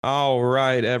All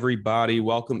right, everybody.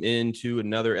 Welcome into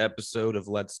another episode of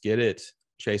Let's Get It.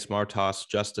 Chase Martos,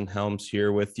 Justin Helms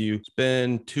here with you. It's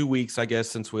been 2 weeks, I guess,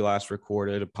 since we last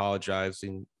recorded. Apologize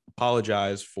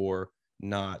for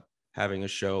not having a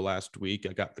show last week.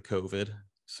 I got the COVID,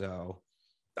 so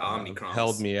The held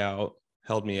Omicrons.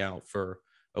 me out for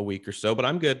a week or so, but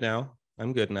I'm good now.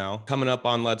 Coming up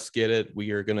on Let's Get It, we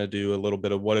are going to do a little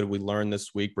bit of what did we learn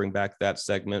this week, bring back that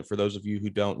segment. For those of you who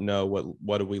don't know,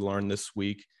 what did we learn this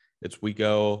week? It's we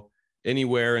go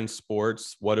anywhere in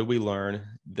sports. What did we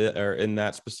learn or in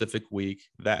that specific week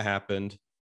that happened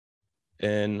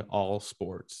in all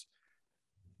sports?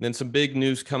 Then some big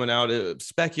news coming out,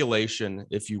 speculation,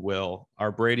 if you will.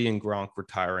 Are Brady and Gronk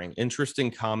retiring?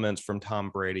 Interesting comments from Tom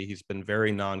Brady. He's been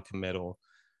very non-committal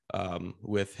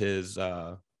with his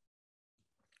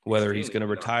whether he's going to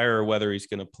retire or whether he's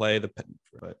going to play.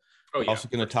 Also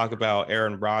going to talk about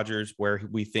Aaron Rodgers, where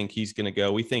we think he's going to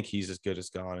go. We think he's as good as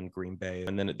gone in Green Bay.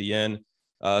 And then at the end,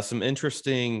 some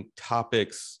interesting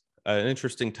topics. An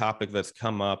interesting topic that's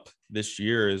come up this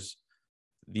year is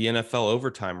the NFL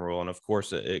overtime rule. And of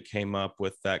course, it came up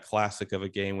with that classic of a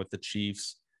game with the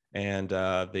Chiefs and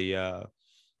the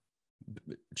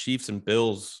Chiefs and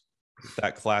Bills,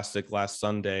 that classic last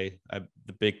Sunday.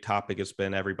 The big topic has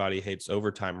been everybody hates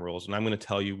overtime rules. And I'm going to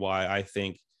tell you why I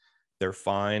think they're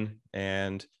fine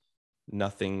and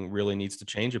nothing really needs to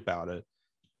change about it.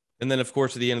 And then, of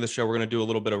course, at the end of the show, we're going to do a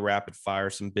little bit of rapid fire,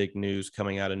 some big news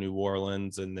coming out of New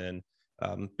Orleans, and then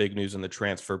big news in the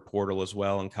transfer portal as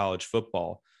well in college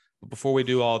football. But before we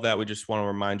do all of that, we just want to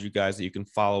remind you guys that you can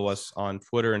follow us on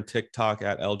Twitter and TikTok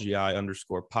at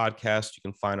LGI_podcast. You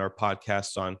can find our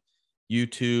podcasts on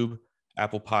YouTube,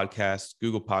 Apple Podcasts,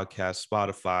 Google Podcasts,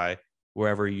 Spotify,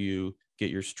 wherever you get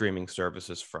your streaming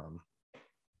services from.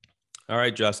 All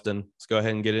right, Justin, let's go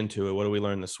ahead and get into it. What do we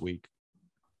learn this week?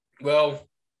 Well,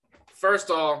 first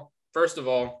of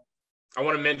all, I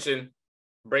want to mention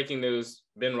breaking news.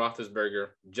 Ben Roethlisberger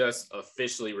just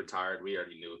officially retired. We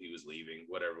already knew he was leaving,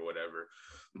 whatever.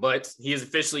 But he is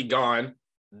officially gone.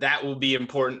 That will be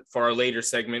important for our later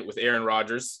segment with Aaron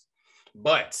Rodgers.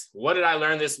 But what did I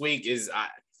learn this week is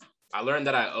I learned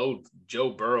that I owed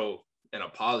Joe Burrow an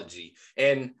apology.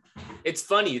 And it's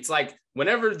funny. It's like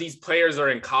whenever these players are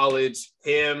in college,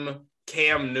 him,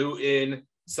 Cam Newton,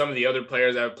 some of the other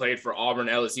players that have played for Auburn,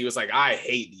 LSU, it's like, I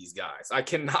hate these guys. I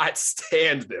cannot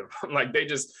stand them. I'm like, they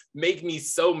just make me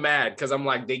so mad because I'm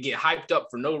like, they get hyped up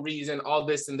for no reason, all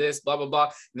this and this, blah, blah, blah.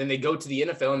 And then they go to the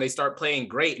NFL and they start playing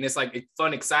great. And it's like, it's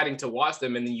fun, exciting to watch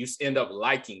them. And then you end up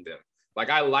liking them. Like,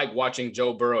 I like watching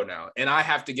Joe Burrow now. And I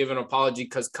have to give an apology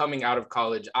because coming out of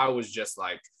college, I was just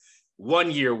like,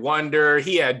 1 year wonder.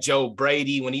 He had Joe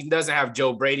Brady. When he doesn't have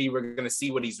Joe Brady, we're going to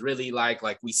see what he's really like.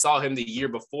 Like, we saw him the year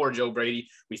before Joe Brady.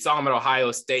 We saw him at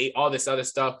Ohio State, all this other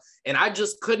stuff. And I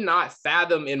just could not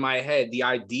fathom in my head the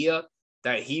idea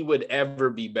that he would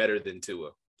ever be better than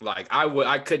Tua. Like,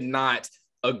 I could not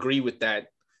agree with that.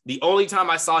 The only time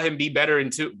I saw him be better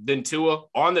than Tua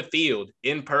on the field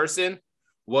in person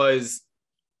was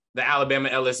the Alabama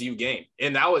LSU game.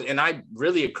 And I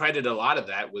really accredit a lot of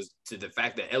that was to the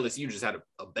fact that LSU just had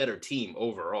a better team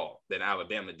overall than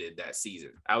Alabama did that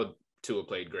season. Tua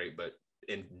played great,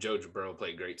 and Joe Burrow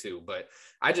played great too. But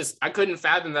I couldn't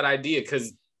fathom that idea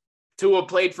because Tua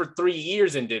played for 3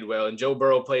 years and did well, and Joe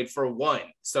Burrow played for 1.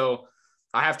 So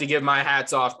I have to give my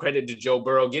hats off, credit to Joe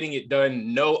Burrow, getting it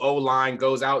done. No O-line,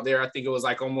 goes out there. I think it was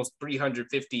like almost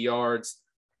 350 yards.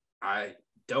 I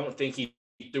don't think he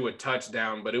threw a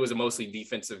touchdown, but it was a mostly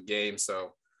defensive game.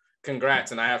 So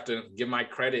congrats. And I have to give my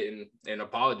credit and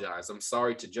apologize. I'm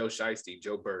sorry to Joe Shiesty,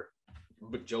 Joe Burr.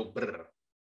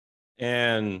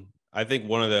 And I think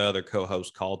one of the other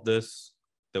co-hosts called this,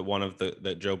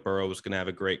 that Joe Burrow was going to have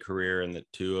a great career and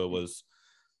that Tua was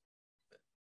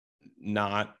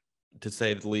not, to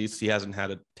say the least. He hasn't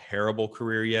had a terrible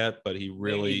career yet, but he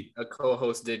really... Maybe a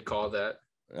co-host did call that.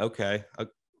 Okay.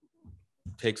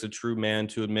 Takes a true man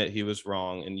to admit he was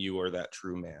wrong, and you are that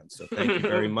true man. So thank you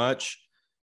very much.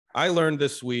 I learned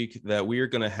this week that we are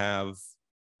going to have,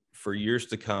 for years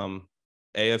to come,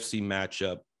 AFC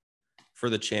matchup for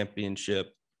the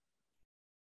championship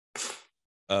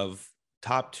of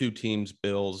top 2 teams,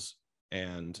 Bills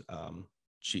and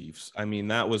Chiefs. I mean,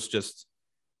 that was just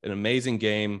an amazing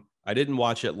game. I didn't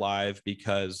watch it live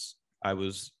because I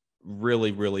was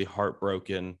really, really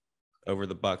heartbroken over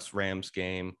the Bucs-Rams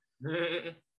game.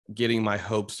 Getting my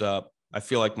hopes up. I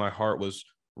feel like my heart was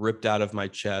ripped out of my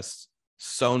chest,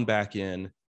 sewn back in,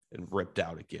 and ripped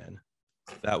out again.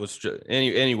 That was just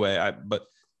anyway. But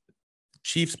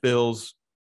Chiefs, Bills,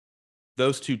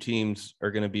 those 2 teams are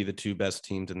going to be the 2 best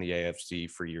teams in the AFC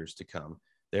for years to come.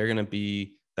 They're going to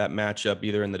be that matchup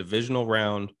either in the divisional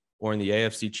round or in the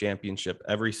AFC Championship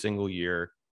every single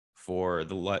year for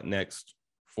the next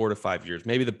 4 to 5 years.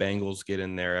 Maybe the Bengals get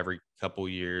in there every couple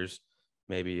years.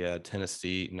 Maybe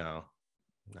Tennessee. No,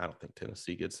 I don't think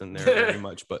Tennessee gets in there very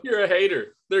much. But you're a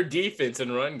hater. Their defense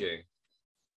and run game.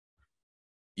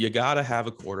 You got to have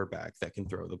a quarterback that can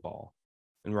throw the ball.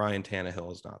 And Ryan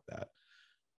Tannehill is not that.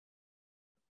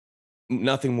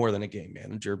 Nothing more than a game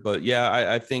manager. But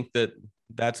yeah, I think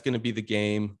that's going to be the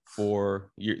game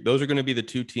for those are going to be the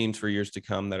two teams for years to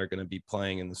come that are going to be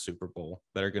playing in the Super Bowl,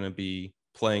 that are going to be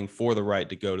playing for the right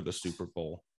to go to the Super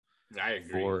Bowl. I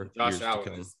agree. Josh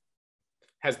Allen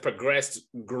has progressed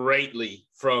greatly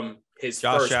from his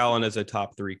Josh Allen is a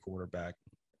top 3 quarterback.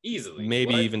 Easily.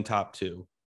 Maybe even top 2.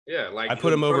 Yeah, like I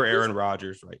put him over Aaron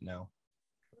Rodgers right now.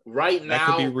 Right now, that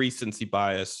could be recency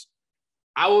bias.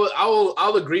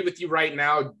 I'll agree with you right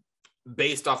now,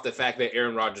 based off the fact that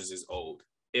Aaron Rodgers is old.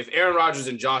 If Aaron Rodgers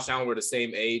and Josh Allen were the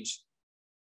same age,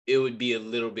 it would be a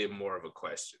little bit more of a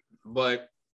question. But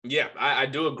yeah, I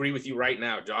do agree with you right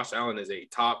now. Josh Allen is a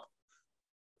top,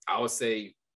 I would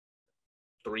say,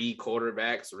 3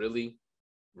 quarterbacks,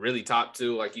 really top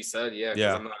 2, like you said.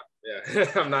 Yeah.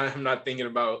 I'm not thinking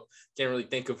about, can't really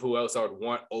think of who else I would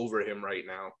want over him right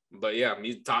now. But yeah,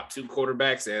 he's top 2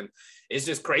 quarterbacks, and it's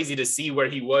just crazy to see where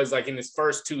he was like in his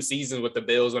first 2 seasons with the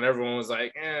Bills when everyone was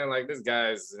like, like this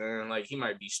guy's like he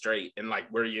might be straight, and like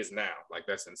where he is now, like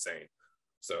that's insane.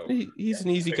 So he's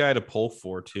an easy guy to pull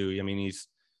for too. I mean, he's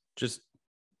just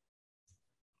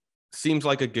seems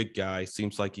like a good guy.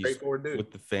 Seems like he's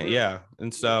with the fan. Yeah.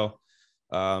 And so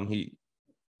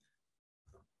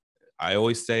I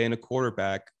always say in a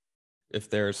quarterback, if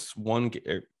there's one,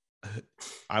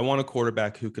 I want a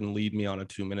quarterback who can lead me on a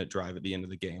 2-minute drive at the end of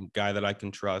the game, guy that I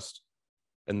can trust.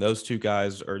 And those 2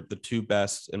 guys are the 2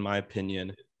 best, in my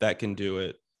opinion, that can do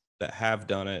it, that have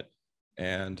done it.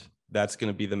 And that's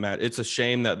going to be the match. It's a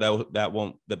shame that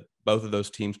both of those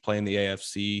teams play in the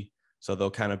AFC. So they'll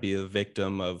kind of be a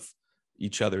victim of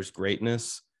each other's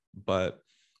greatness. But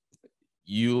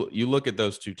you look at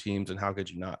those 2 teams, and how could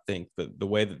you not think that the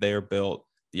way that they are built,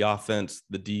 the offense,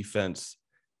 the defense,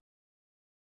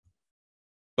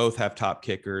 both have top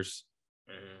kickers,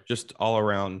 just all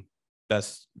around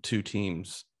best 2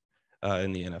 teams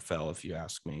in the NFL, if you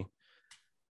ask me.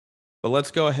 But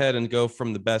let's go ahead and go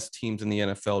from the best teams in the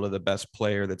NFL to the best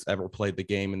player that's ever played the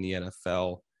game in the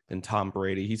NFL, and Tom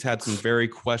Brady. He's had some very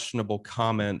questionable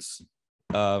comments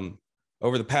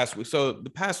over the past week. So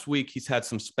the past week, he's had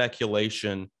some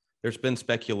speculation. There's been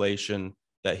speculation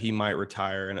that he might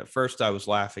retire. And at first I was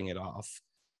laughing it off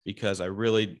because I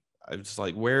was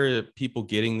like, where are people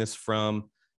getting this from?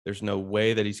 There's no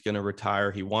way that he's going to retire.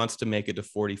 He wants to make it to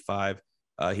 45.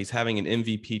 He's having an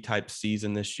MVP type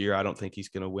season this year. I don't think he's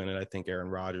going to win it. I think Aaron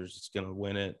Rodgers is going to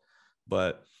win it,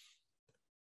 but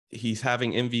he's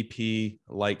having MVP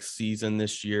like season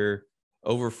this year.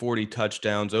 Over 40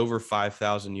 touchdowns, over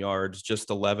 5,000 yards,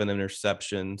 just 11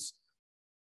 interceptions.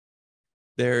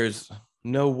 There's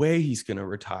no way he's going to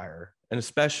retire. And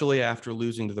especially after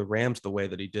losing to the Rams the way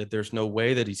that he did, there's no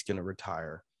way that he's going to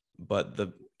retire. But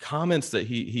the comments that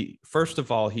he first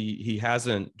of all, he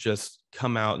hasn't just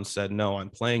come out and said, no,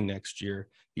 I'm playing next year.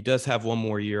 He does have one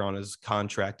more year on his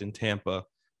contract in Tampa,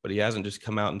 but he hasn't just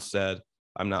come out and said,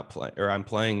 I'm not playing, or I'm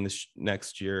playing this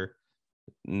next year.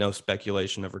 No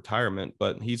speculation of retirement,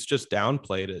 but he's just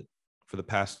downplayed it for the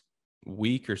past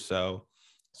week or so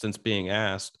since being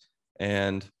asked.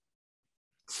 And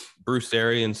Bruce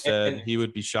Arians said he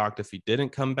would be shocked if he didn't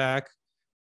come back.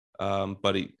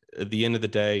 But at the end of the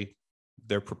day,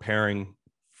 they're preparing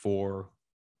for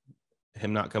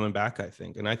him not coming back, I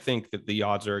think. And I think that the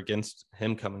odds are against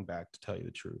him coming back, to tell you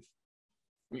the truth.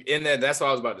 And that's what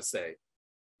I was about to say.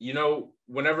 You know,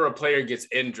 whenever a player gets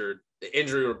injured, the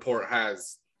injury report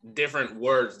has different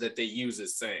words that they use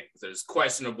as sayings. There's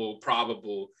questionable,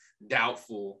 probable,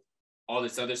 doubtful, all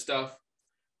this other stuff.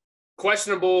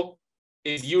 Questionable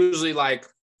is usually like,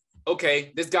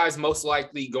 okay, this guy's most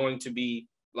likely going to be,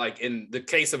 like in the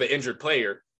case of an injured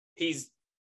player, he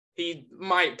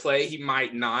might play, he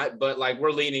might not, but like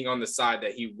we're leaning on the side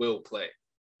that he will play.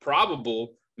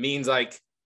 Probable means like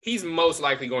he's most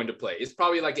likely going to play. It's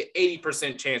probably like an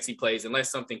 80% chance he plays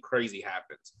unless something crazy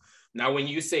happens. Now, when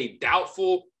you say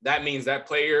doubtful, that means that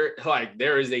player, like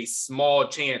there is a small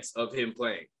chance of him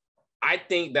playing. I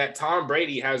think that Tom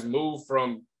Brady has moved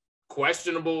from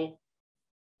questionable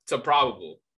to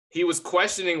probable. He was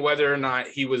questioning whether or not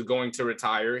he was going to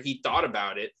retire. He thought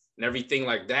about it and everything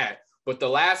like that. But the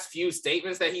last few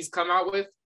statements that he's come out with,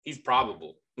 he's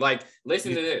probable. Like,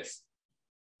 listen to this.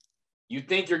 You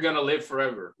think you're going to live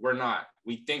forever. We're not.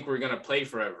 We think we're going to play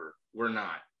forever. We're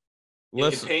not. It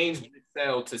Listen, pains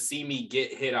Giselle to see me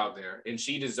get hit out there, and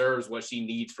she deserves what she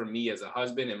needs from me as a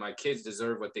husband, and my kids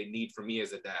deserve what they need from me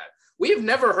as a dad. We have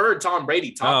never heard Tom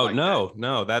Brady talk oh like that.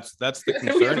 no, that's the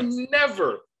We have concern.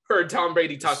 never heard Tom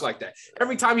Brady talk like that.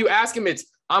 Every time you ask him, it's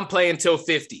I'm playing till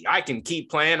 50. I can keep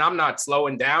playing. I'm not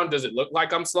slowing down. Does it look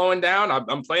like I'm slowing down?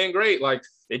 I'm playing great. Like,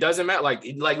 it doesn't matter. Like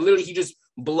literally, he just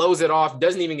blows it off.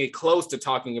 Doesn't even get close to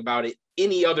talking about it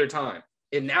any other time.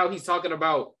 And now he's talking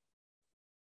about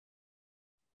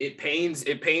it pains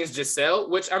Giselle,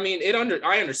 which I mean,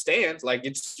 I understand. Like,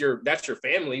 that's your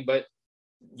family, but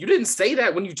you didn't say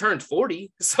that when you turned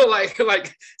 40. So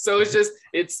so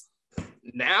it's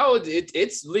now it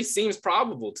at least seems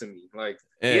probable to me. Like,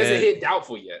 he hasn't hit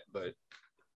doubtful yet, but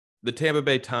the Tampa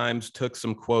Bay Times took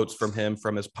some quotes from him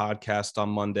from his podcast on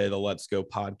Monday, the Let's Go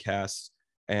podcast.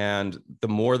 And the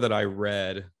more that I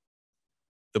read,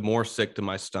 the more sick to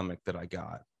my stomach that I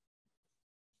got.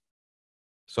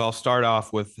 So I'll start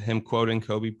off with him quoting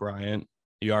Kobe Bryant.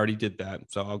 You already did that,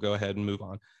 so I'll go ahead and move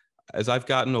on. As I've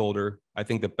gotten older, I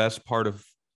think the best part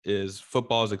is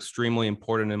football is extremely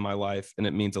important in my life, and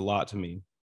it means a lot to me.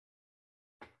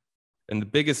 And the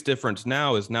biggest difference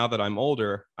now is now that I'm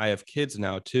older, I have kids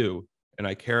now too, and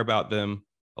I care about them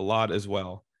a lot as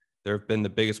well. There have been the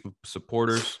biggest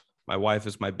supporters. My wife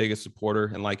is my biggest supporter.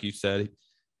 And like you said,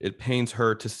 it pains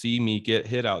her to see me get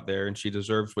hit out there, and she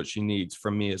deserves what she needs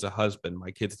from me as a husband.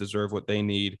 My kids deserve what they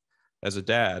need as a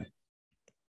dad.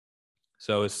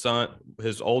 So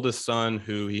his oldest son,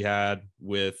 who he had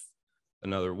with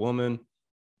another woman,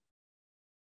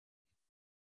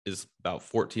 is about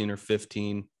 14 or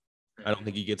 15. I don't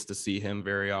think he gets to see him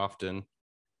very often.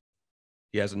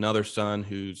 He has another son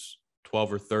who's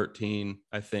 12 or 13,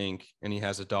 I think, and he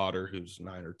has a daughter who's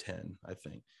 9 or 10, I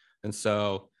think. And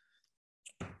so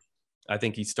I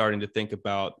think he's starting to think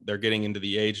about, they're getting into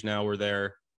the age now where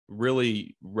they're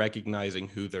really recognizing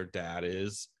who their dad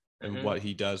is and what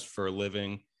he does for a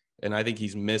living. And I think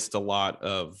he's missed a lot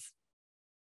of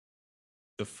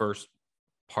the first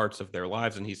parts of their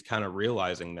lives, and he's kind of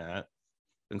realizing that.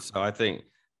 And so I think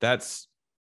that's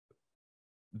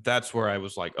where I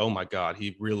was like, oh my God,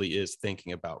 he really is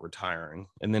thinking about retiring.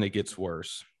 And then it gets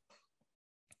worse.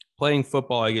 Playing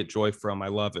football, I get joy from. I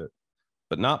love it.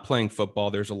 But not playing football,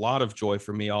 there's a lot of joy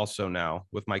for me also now,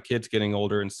 with my kids getting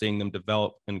older and seeing them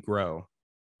develop and grow.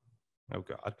 Oh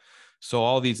God. So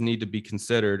all these need to be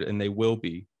considered, and they will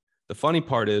be. The funny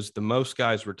part is the most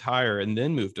guys retire and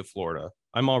then move to Florida.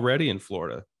 I'm already in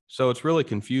Florida. So it's really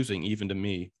confusing even to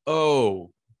me.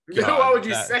 Oh, God, what would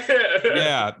you say?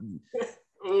 Yeah.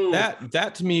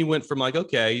 That to me went from like,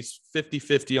 okay, he's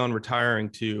 50-50 on retiring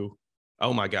to,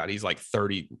 oh my God, he's like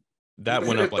 30. That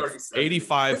went up like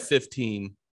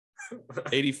 85-15.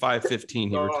 85-15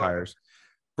 he retires.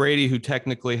 Brady, who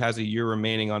technically has a year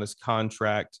remaining on his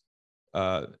contract,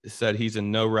 said he's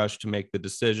in no rush to make the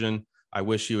decision. I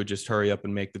wish he would just hurry up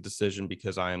and make the decision,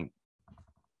 because I am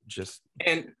just...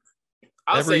 And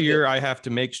every year I have to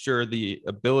make sure the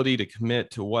ability to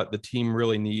commit to what the team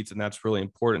really needs, and that's really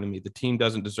important to me. The team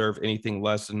doesn't deserve anything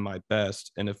less than my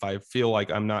best, and if I feel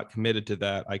like I'm not committed to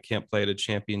that, I can't play at a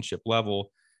championship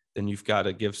level, then you've got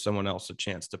to give someone else a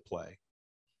chance to play.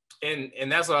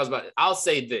 And that's what I was about. I'll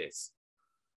say this.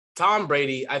 Tom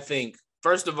Brady, I think,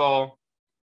 first of all,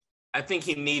 I think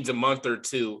he needs a month or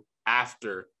two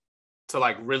after to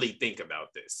like really think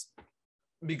about this.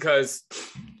 Because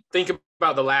think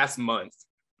about the last month.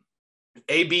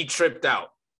 AB tripped out,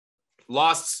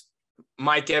 lost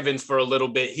Mike Evans for a little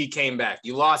bit. He came back.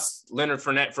 You lost Leonard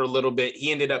Fournette for a little bit.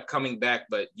 He ended up coming back,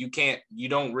 but you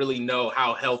don't really know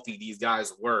how healthy these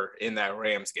guys were in that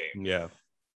Rams game. Yeah.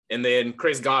 And then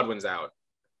Chris Godwin's out.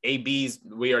 AB's,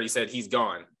 we already said he's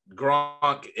gone.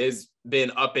 Gronk has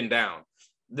been up and down.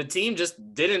 The team just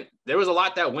didn't, there was a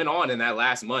lot that went on in that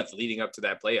last month leading up to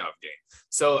that playoff game.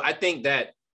 So I think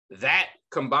that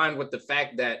combined with the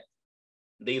fact that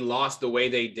they lost the way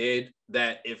they did,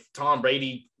 that if Tom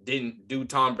Brady didn't do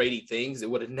Tom Brady things, it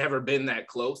would have never been that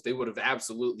close. They would have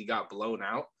absolutely got blown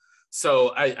out.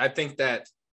 So I think that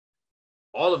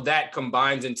all of that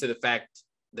combines into the fact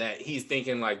that he's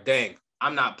thinking like, dang,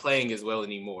 I'm not playing as well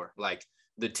anymore. Like,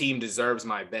 the team deserves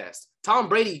my best. Tom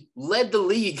Brady led the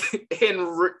league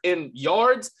in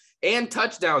yards and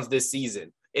touchdowns this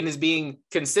season and is being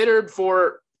considered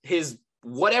for his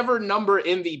whatever number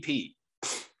MVP.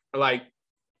 Like,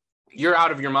 you're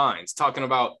out of your minds talking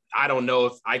about, I don't know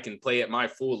if I can play at my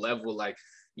full level. Like,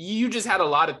 you just had a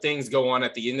lot of things go on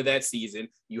at the end of that season.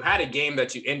 You had a game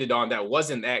that you ended on that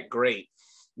wasn't that great.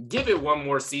 Give it one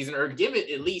more season, or give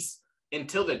it at least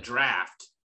until the draft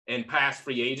and past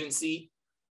free agency.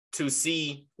 to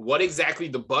see what exactly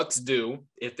the Bucks do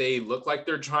if they look like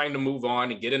they're trying to move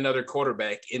on and get another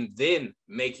quarterback, and then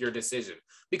make your decision.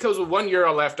 Because with 1 year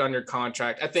left on your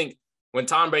contract, I think when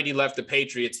Tom Brady left the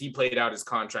Patriots, he played out his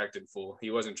contract in full.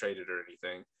 He wasn't traded or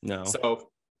anything. No. So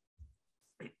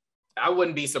I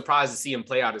wouldn't be surprised to see him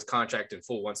play out his contract in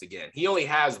full once again. He only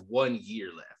has 1 year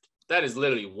left. That is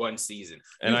literally one season.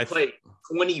 And I played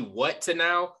 20 what to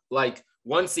now? Like,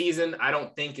 one season I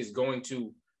don't think is going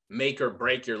to make or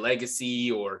break your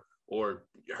legacy or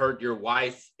hurt your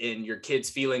wife and your kids'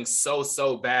 feelings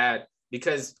so bad,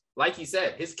 because like you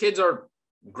said, his kids are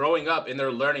growing up and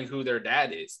they're learning who their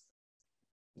dad is.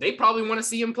 They probably want to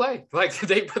see him play. Like,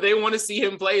 they want to see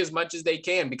him play as much as they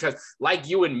can, because like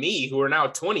you and me, who are now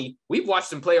 20, we've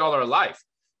watched him play all our life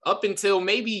up until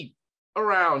maybe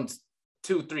around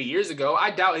 2-3 years ago.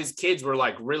 I doubt his kids were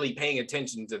like really paying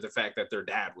attention to the fact that their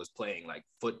dad was playing like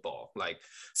football. Like,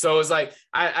 so it's like,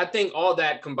 I think all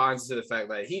that combines to the fact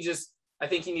that I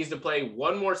think he needs to play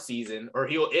one more season, or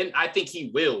I think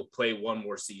he will play one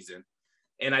more season.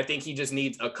 And I think he just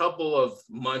needs a couple of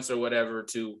months or whatever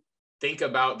to think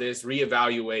about this,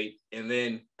 reevaluate, and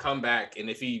then come back. And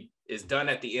if he is done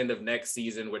at the end of next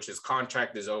season, which his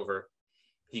contract is over,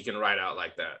 he can ride out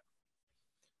like that.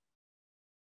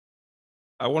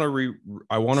 I want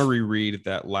to reread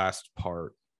that last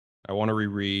part. I want to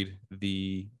reread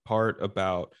the part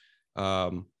about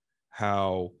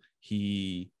how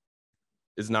he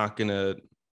is not going to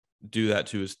do that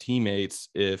to his teammates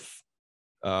if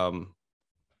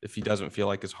he doesn't feel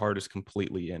like his heart is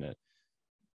completely in it.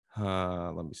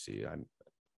 Let me see.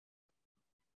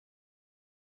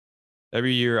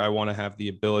 Every year I want to have the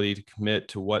ability to commit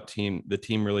to what the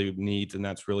team really needs, and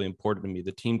that's really important to me.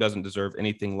 The team doesn't deserve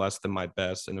anything less than my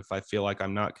best, and if I feel like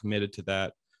I'm not committed to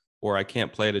that, or I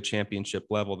can't play at a championship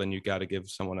level, then you got to give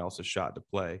someone else a shot to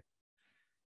play.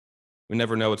 We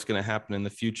never know what's going to happen in the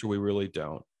future. We really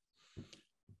don't.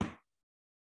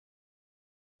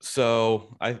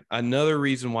 So another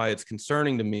reason why it's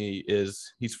concerning to me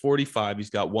is he's 45. He's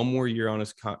got one more year on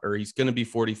his or he's going to be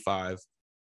 45.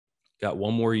 Got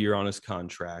one more year on his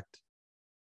contract.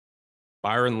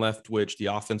 Byron Leftwich, the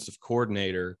offensive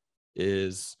coordinator,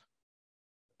 is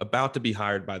about to be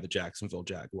hired by the Jacksonville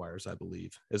Jaguars, I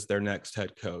believe, as their next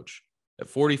head coach. At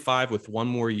 45 with one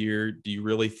more year, do you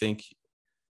really think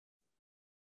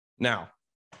now?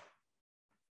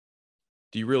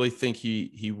 Do you really think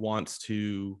he wants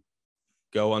to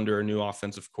go under a new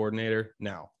offensive coordinator?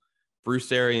 Now,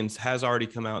 Bruce Arians has already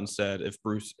come out and said if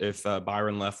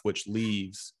Byron Leftwich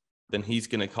leaves, then he's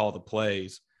going to call the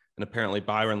plays. And apparently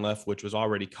Byron Leftwich was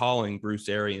already calling Bruce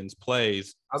Arians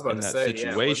plays in that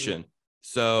situation.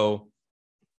 So,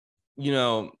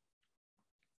 it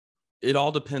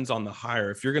all depends on the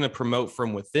hire. If you're going to promote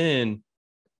from within,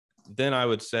 then I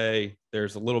would say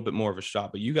there's a little bit more of a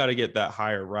shot, but you got to get that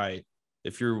hire right.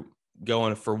 If you're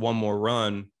going for one more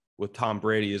run with Tom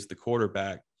Brady as the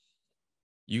quarterback,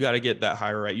 you got to get that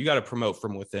hire right. You got to promote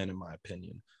from within, in my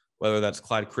opinion, whether that's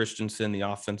Clyde Christensen, the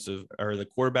offensive or the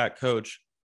quarterback coach,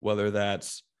 whether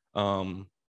that's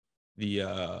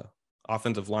the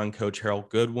offensive line coach,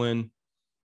 Harold Goodwin.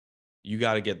 You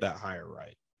got to get that hire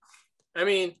right. I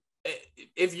mean,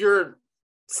 if you're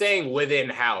saying within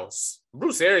house,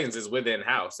 Bruce Arians is within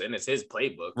house and it's his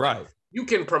playbook. Right. You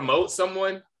can promote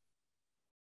someone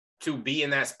to be in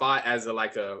that spot as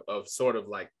a sort of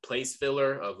like place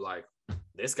filler of like,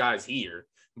 this guy's here.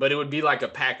 But it would be like a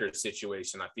Packers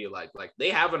situation, I feel like. Like, they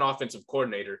have an offensive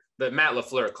coordinator, but Matt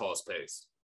LaFleur calls plays.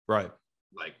 Right.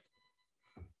 Like,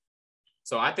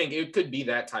 so I think it could be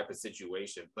that type of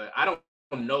situation. But I don't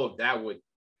know if that would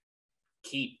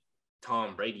keep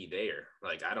Tom Brady there.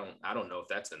 Like, I don't know if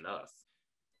that's enough.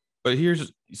 But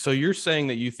so you're saying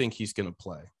that you think he's going to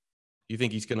play. You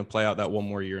think he's going to play out that one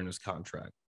more year in his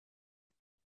contract?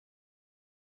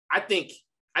 I think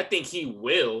he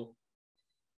will.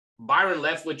 Byron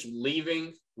Leftwich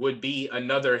leaving would be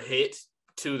another hit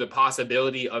to the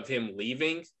possibility of him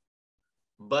leaving.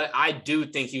 But I do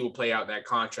think he will play out that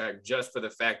contract just for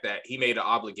the fact that he made an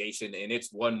obligation and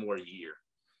it's one more year.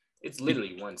 It's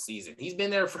literally one season. He's been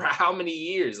there for how many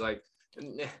years? Like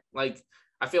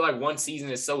I feel like one season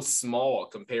is so small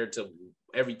compared to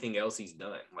everything else he's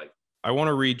done. Like, I want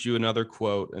to read you another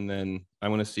quote, and then I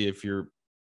want to see if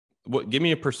give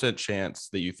me a % chance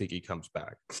that you think he comes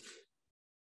back.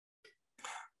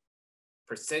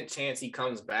 % chance he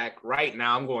comes back. Right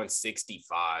now, I'm going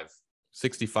 65.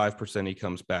 65% he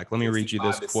comes back. Let me read you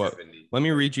this quote. 70. Let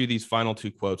me read you these final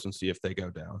two quotes and see if they go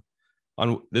down.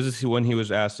 This is when he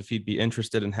was asked if he'd be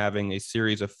interested in having a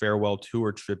series of farewell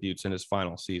tour tributes in his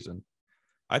final season.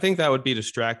 I think that would be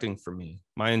distracting for me.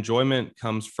 My enjoyment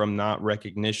comes from not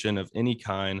recognition of any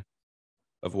kind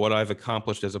of what I've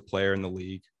accomplished as a player in the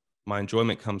league. My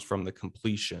enjoyment comes from the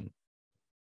completion.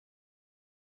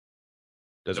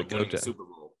 Does it go to Super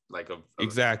Bowl?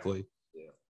 Exactly.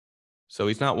 Yeah. So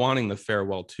he's not wanting the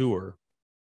farewell tour.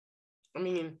 I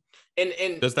mean,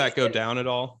 and does that go down at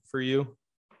all for you?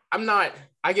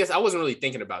 I guess I wasn't really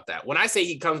thinking about that. When I say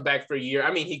he comes back for a year,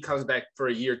 I mean he comes back for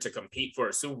a year to compete for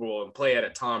a Super Bowl and play at a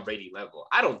Tom Brady level.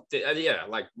 I don't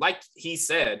like he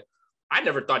said, I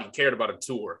never thought he cared about a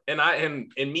tour. And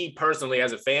me personally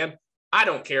as a fan, I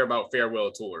don't care about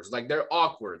farewell tours. Like, they're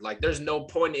awkward. Like, there's no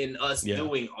point in us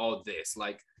doing all this.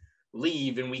 Like,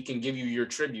 leave and we can give you your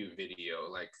tribute video.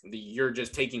 Like, you're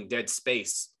just taking dead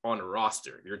space on a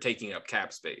roster. You're taking up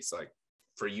cap space. Like,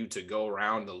 for you to go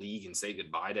around the league and say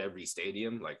goodbye to every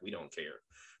stadium, like, we don't care.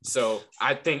 So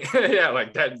I think,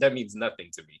 like that means nothing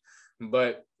to me.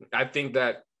 But I think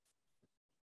that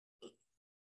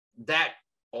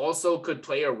also could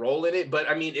play a role in it. But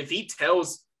I mean, if he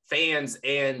tells fans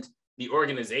and the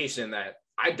organization that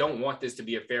I don't want this to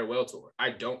be a farewell tour, I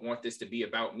don't want this to be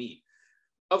about me.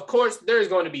 Of course, there's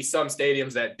going to be some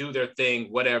stadiums that do their thing,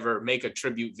 whatever, make a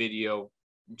tribute video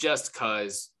just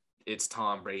because it's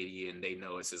Tom Brady and they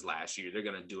know it's his last year. They're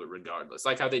going to do it regardless,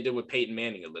 like how they did with Peyton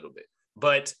Manning a little bit.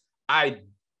 But I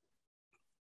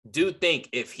do think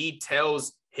if he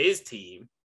tells his team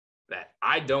that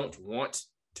I don't want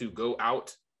to go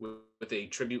out with a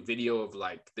tribute video of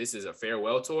like, this is a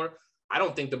farewell tour, I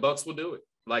don't think the Bucs will do it.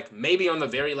 Like, maybe on the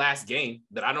very last game,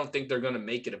 but I don't think they're going to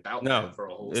make it about that for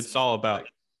a whole season. It's all about,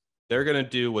 they're going to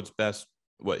do what's best,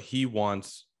 what he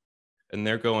wants. And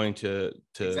they're going to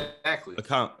exactly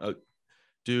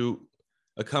do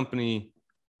accompany.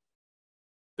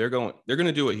 They're going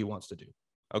to do what he wants to do.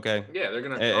 Okay. Yeah, they're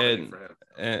going to for him.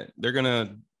 And they're going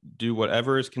to do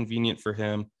whatever is convenient for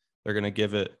him. They're going to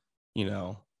give it,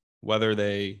 whether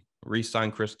they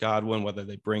re-sign Chris Godwin, whether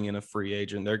they bring in a free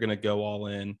agent, they're going to go all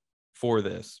in for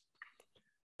this.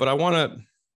 But I want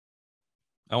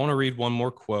to read one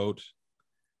more quote.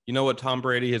 You know what Tom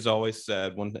Brady has always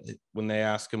said when they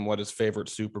ask him what his favorite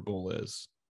Super Bowl is?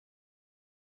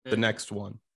 The next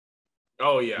one.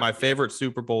 Oh, yeah. My favorite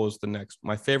Super Bowl is the next.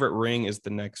 My favorite ring is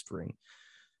the next ring.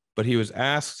 But he was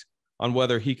asked on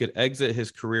whether he could exit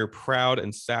his career proud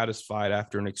and satisfied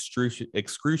after an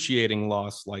excruciating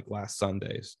loss like last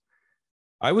Sunday's.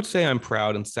 I would say I'm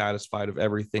proud and satisfied of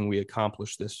everything we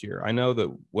accomplished this year. I know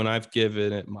that when I've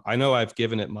given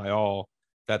it my all.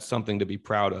 That's something to be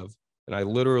proud of. And I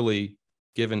literally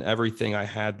given everything I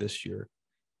had this year.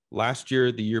 Last year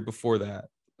and the year before that.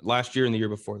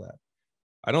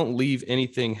 I don't leave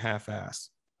anything half-ass.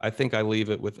 I think I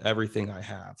leave it with everything I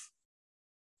have.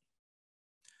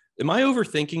 Am I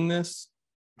overthinking this?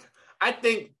 I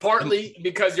think partly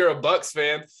because you're a Bucs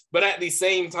fan, but at the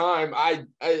same time, I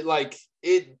like,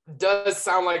 it does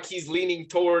sound like he's leaning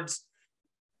towards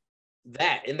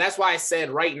that. And that's why I said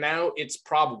right now it's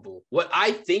probable. What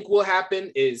I think will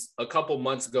happen is a couple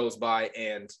months goes by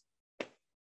and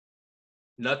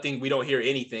we don't hear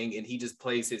anything, and he just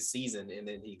plays his season and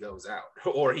then he goes out.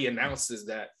 Or he announces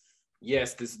that,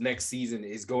 yes, this next season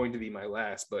is going to be my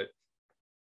last, but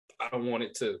I don't want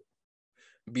it to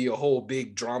be a whole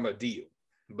big drama deal.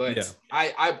 But yeah.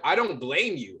 I don't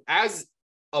blame you. As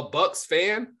a Bucs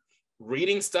fan,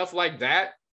 reading stuff like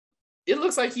that, it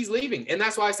looks like he's leaving. And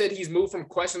that's why I said he's moved from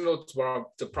questionable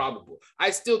to probable.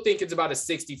 I still think it's about a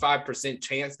 65%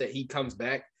 chance that he comes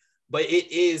back, but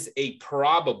it is a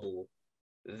probable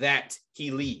that he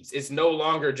leaves. It's no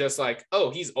longer just like, oh,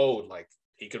 he's old, like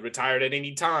he could retire at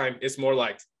any time. It's more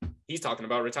like he's talking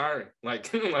about retiring. Like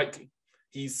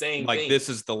he's saying like things. This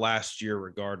is the last year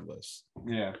regardless.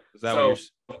 Yeah. Is that what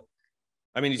you're?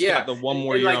 I mean, he's got the one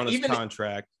more year on his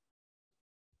contract.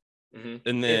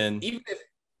 And then even if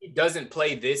he doesn't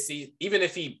play this season, even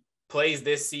if he plays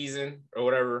this season or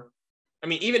whatever, I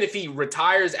mean, even if he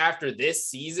retires after this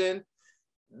season,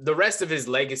 the rest of his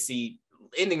legacy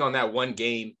ending on that one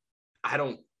game, I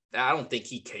don't think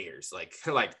he cares. Like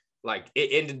it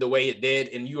ended the way it did,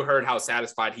 and you heard how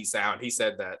satisfied he sounded. He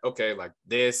said that, okay, like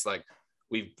this, like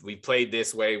we've played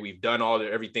this way, we've done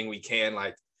everything we can.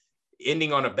 Like,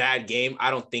 ending on a bad game,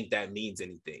 I don't think that means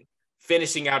anything.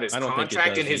 Finishing out his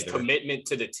contract and his commitment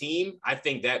to the team, I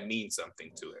think that means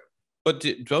something to him. But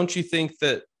don't you think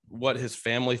that what his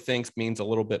family thinks means a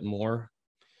little bit more?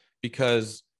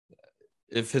 Because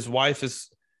if his wife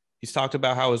he's talked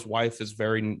about how his wife is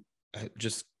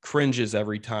just cringes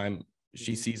every time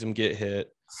she sees him get hit.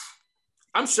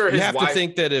 I'm sure you have to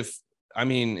think that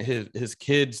his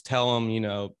kids tell him,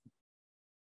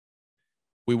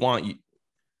 we want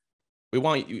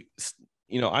you,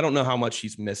 I don't know how much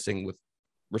he's missing with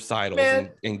recitals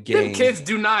and games. Them kids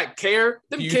do not care.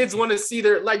 Them kids want to see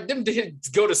them kids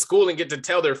go to school and get to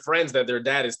tell their friends that their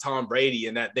dad is Tom Brady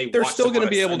and that they're still going to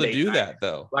be able to do that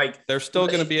though. Like they're still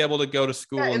going to be able to go to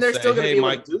school and they're say, still hey, be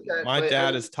my able to do that, my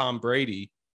dad is Tom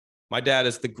Brady. My dad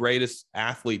is the greatest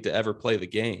athlete to ever play the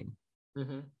game.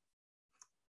 Mm-hmm.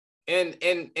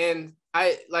 And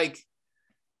I like,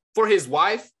 for his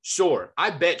wife, sure. I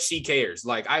bet she cares.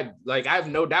 I have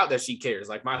no doubt that she cares.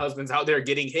 Like, my husband's out there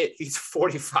getting hit. He's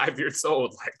 45 years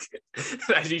old.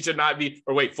 Like, he should not be,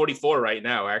 or wait, 44 right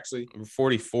now, actually.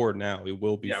 44 now. He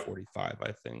will be 45,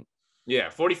 I think. Yeah,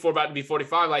 44 about to be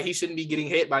 45. Like, he shouldn't be getting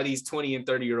hit by these 20 and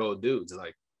 30-year-old dudes,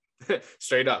 like,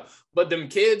 straight up. But them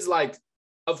kids, like,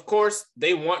 of course,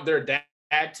 they want their dad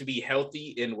to be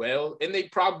healthy and well, and they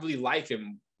probably like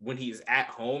him when he's at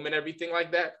home and everything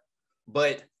like that.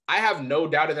 But I have no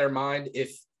doubt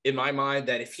in my mind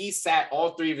that if he sat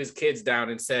all three of his kids down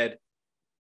and said,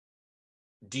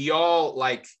 do y'all,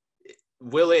 like,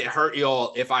 will it hurt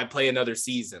y'all if I play another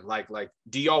season? Like,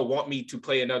 do y'all want me to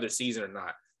play another season or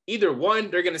not? Either one,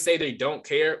 they're going to say they don't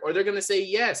care, or they're going to say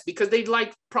yes, because they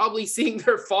like probably seeing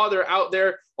their father out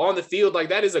there on the field. Like,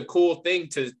 that is a cool thing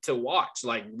to watch.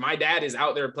 Like, my dad is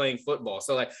out there playing football.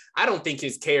 So, like, I don't think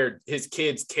his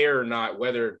kids care or not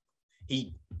whether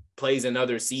he plays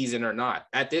another season or not.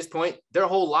 At this point, their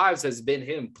whole lives has been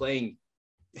him playing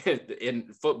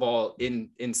in football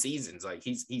in seasons. Like,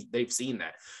 they've seen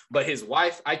that. But his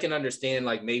wife, I can understand,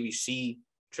 like, maybe she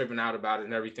tripping out about it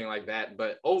and everything like that.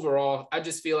 But overall, I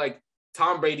just feel like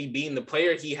Tom Brady, being the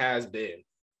player he has been,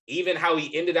 even how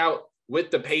he ended out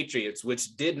with the Patriots,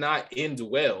 which did not end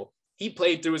well, he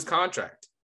played through his contract.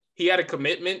 He had a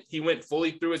commitment. He went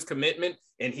fully through his commitment.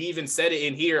 And he even said it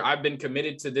in here, I've been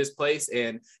committed to this place.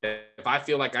 And if I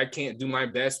feel like I can't do my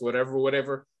best,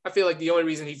 whatever, I feel like the only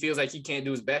reason he feels like he can't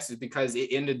do his best is because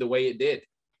it ended the way it did.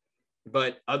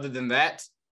 But other than that,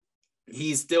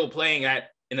 he's still playing at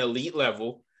an elite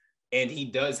level, and he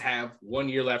does have 1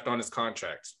 year left on his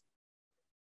contract.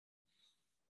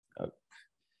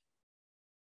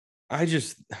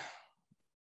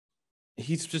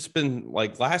 He's just been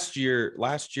like last year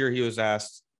he was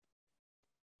asked,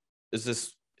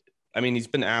 he's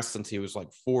been asked since he was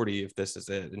like 40 if this is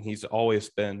it. And he's always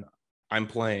been, I'm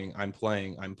playing.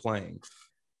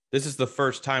 This is the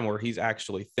first time where he's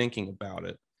actually thinking about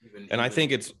it. And I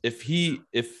think it's, if he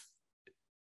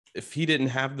didn't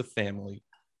have the family,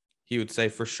 he would say,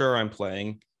 for sure, I'm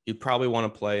playing. He'd probably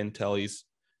want to play until he's,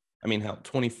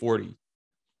 2040.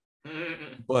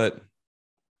 But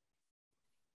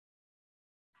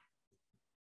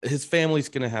his family's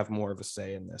going to have more of a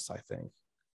say in this, I think.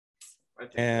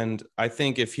 And I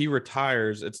think if he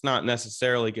retires, it's not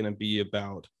necessarily going to be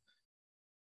about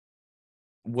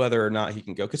whether or not he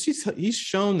can go, because he's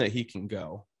shown that he can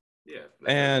go. Yeah.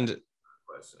 And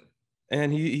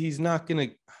he's not going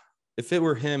to, if it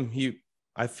were him,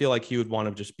 I feel like he would want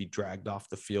to just be dragged off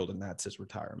the field, and that's his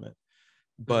retirement.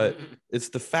 But it's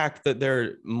the fact that there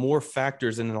are more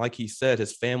factors. And like he said,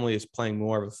 his family is playing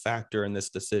more of a factor in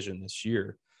this decision this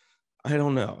year. I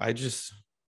don't know. I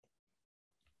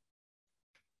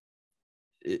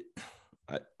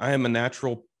am a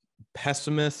natural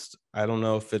pessimist. I don't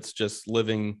know if it's just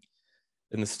living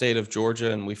in the state of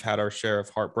Georgia and we've had our share of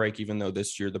heartbreak, even though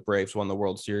this year the Braves won the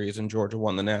World Series and Georgia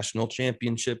won the national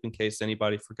championship, in case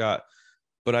anybody forgot.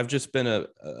 But I've just been a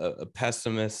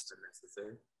pessimist,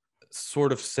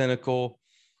 sort of cynical.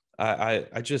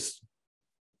 I just,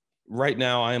 right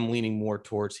now I am leaning more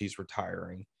towards he's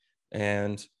retiring,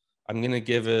 and I'm going to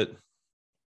give it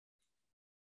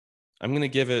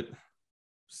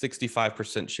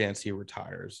 65% chance he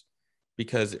retires,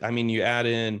 because you add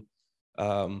in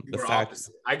the fact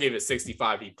opposite. I gave it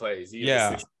 65 he plays.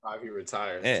 65 he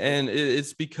retires. And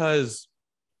it's because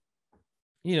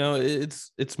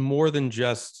it's more than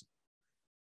just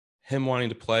him wanting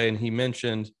to play. And he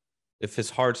mentioned if his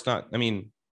heart's not,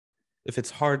 if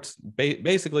his heart's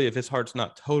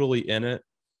not totally in it,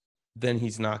 then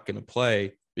he's not going to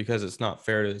play, because it's not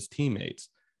fair to his teammates.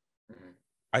 Mm-hmm.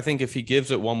 I think if he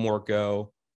gives it one more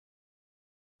go,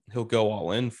 he'll go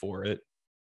all in for it,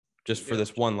 just for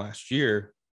this one last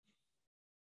year.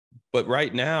 But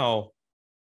right now,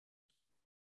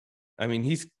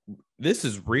 this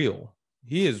is real.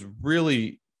 He is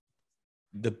really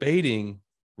debating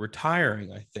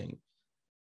retiring, I think.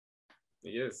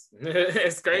 He is.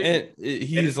 It's crazy. And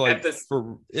he's like,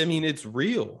 it's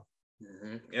real.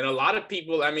 Mm-hmm. And a lot of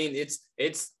people,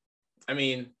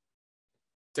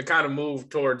 to kind of move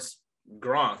towards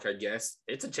Gronk, I guess,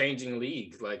 it's a changing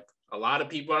league. Like, a lot of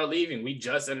people are leaving. We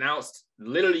just announced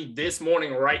literally this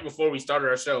morning, right before we started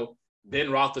our show, Ben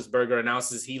Roethlisberger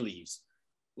announces he leaves.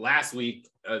 Last week,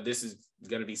 this is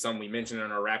going to be something we mentioned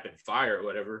in our rapid fire or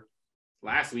whatever.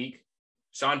 Last week,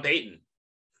 Sean Payton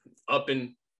up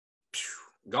and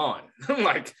gone.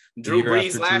 Like Drew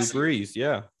Brees last year.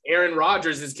 Yeah. Aaron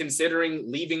Rodgers is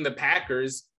considering leaving the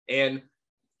Packers, and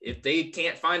if they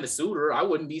can't find a suitor, I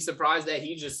wouldn't be surprised that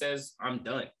he just says, I'm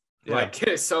done. Yeah.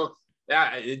 Like, so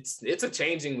yeah, it's a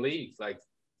changing league. Like,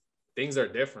 things are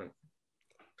different.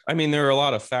 I mean, there are a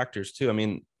lot of factors too. I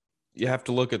mean, you have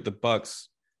to look at the Bucs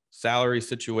salary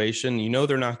situation. You know,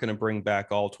 they're not going to bring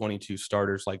back all 22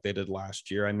 starters like they did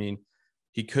last year. I mean,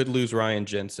 he could lose Ryan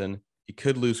Jensen. He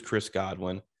could lose Chris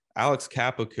Godwin. Alex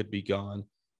Kappa could be gone.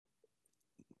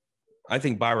 I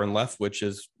think Byron Leftwich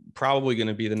is probably going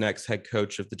to be the next head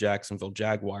coach of the Jacksonville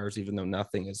Jaguars, even though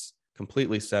nothing is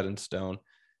completely set in stone.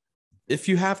 If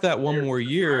you have that one more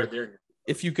year,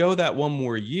 if you go that one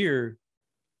more year,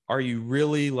 are you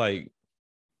really like,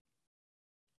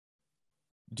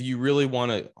 do you really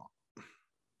want to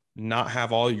not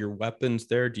have all your weapons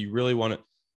there? Do you really want to?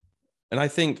 And I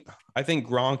think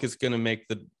Gronk is going to make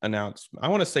the announcement. I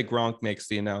want to say Gronk makes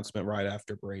the announcement right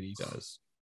after Brady does.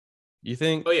 You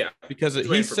think? Oh yeah, because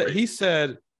he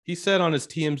said on his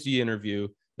TMZ interview,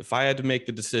 if I had to make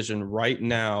the decision right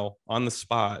now on the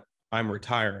spot, I'm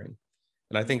retiring.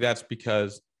 And I think that's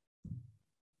because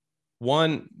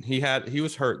one, he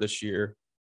was hurt this year,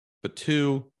 but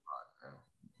two,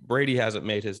 Brady hasn't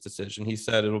made his decision. He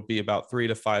said it'll be about 3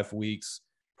 to 5 weeks,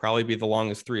 probably be the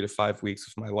longest 3 to 5 weeks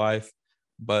of my life.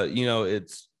 But, you know,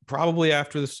 it's probably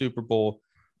after the Super Bowl.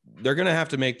 They're going to have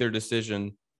to make their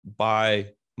decision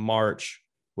by March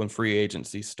when free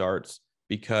agency starts,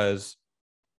 because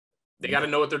they got to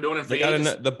know what they're doing in free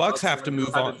agency. The Bucs have to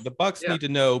move on. The Bucs need to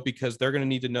know, because they're going to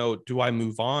need to know, do I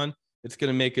move on? It's going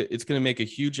to make a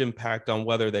huge impact on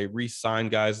whether they re-sign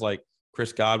guys like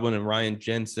Chris Godwin and Ryan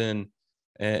Jensen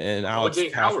and Alex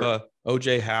Kappa,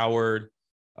 OJ Howard.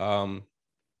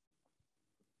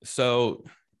 So,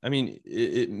 I mean,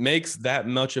 it makes that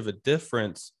much of a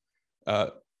difference.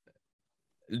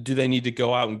 Do they need to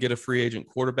go out and get a free agent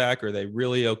quarterback? Are they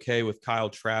really okay with Kyle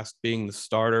Trask being the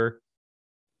starter?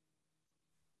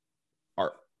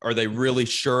 Are they really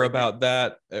sure about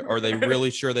that? Are they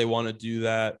really sure they want to do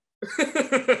that?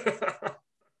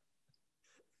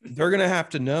 They're going to have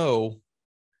to know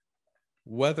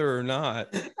whether or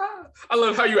not. I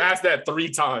love how you asked that 3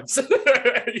 times.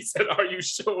 He said, "Are you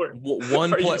sure?"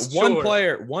 One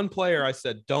player. I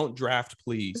said, "Don't draft,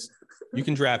 please. You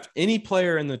can draft any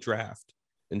player in the draft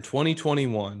in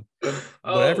 2021.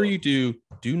 Whatever you do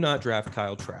not draft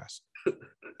Kyle Trask."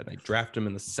 And they draft him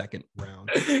in the 2nd round.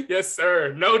 Yes,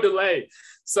 sir. No delay.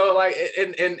 So, like,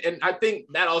 and I think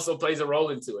that also plays a role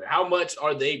into it. How much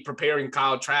are they preparing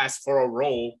Kyle Trask for a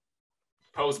role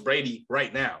post Brady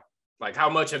right now? Like, how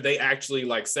much have they actually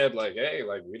like said, like, hey,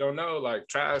 like, we don't know, like,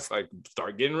 Trask, like,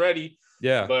 start getting ready.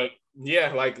 Yeah. But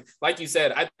yeah, like you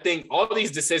said, I think all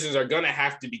these decisions are gonna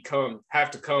have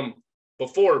to come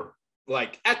before,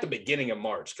 like, at the beginning of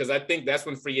March, because I think that's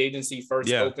when free agency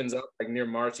first opens up, like near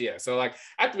March. Yeah. So, like,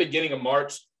 at the beginning of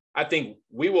March, I think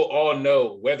we will all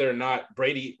know whether or not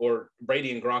Brady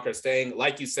and Gronk are staying.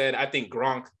 Like you said, I think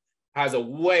Gronk has a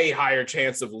way higher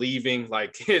chance of leaving.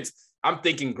 Like, I'm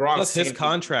thinking Gronk. Plus, his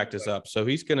contract is up, so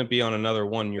he's going to be on another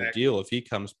 1-year deal if he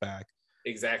comes back.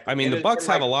 Exactly. I mean, the Bucs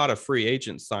have a lot of free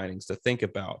agent signings to think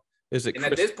about.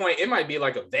 At this point, it might be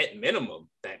like a vet minimum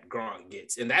that Gronk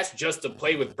gets, and that's just to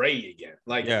play with Brady again.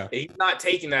 Like, he's not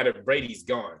taking that if Brady's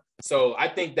gone. So I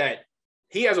think that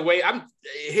he has a way.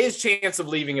 His chance of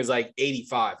leaving is like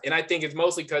 85, and I think it's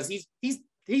mostly because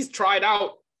he's tried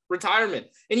out retirement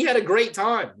and he had a great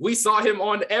time. We saw him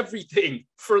on everything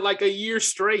for like a year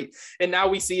straight, and now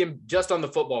we see him just on the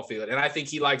football field. And I think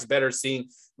he likes better seeing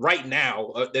right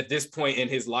now at this point in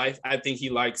his life. I think he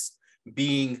likes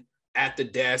being at the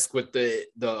desk with the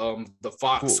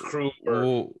Fox crew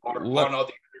or on all the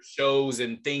other shows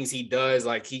and things he does.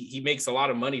 Like, he makes a lot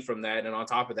of money from that, and on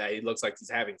top of that, he looks like he's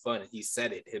having fun, and he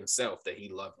said it himself that he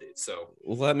loved it. So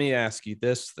let me ask you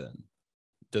this then: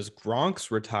 does Gronk's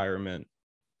retirement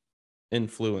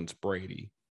influence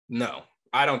Brady? No,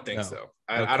 I don't think so.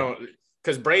 I don't,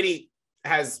 because Brady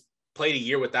has played a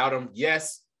year without him.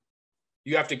 Yes,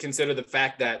 you have to consider the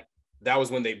fact that was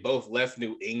when they both left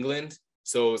New England.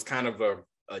 So it was kind of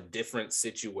a different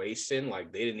situation.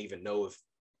 Like, they didn't even know if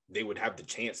they would have the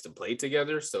chance to play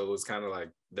together. So it was kind of like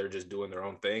they're just doing their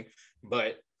own thing.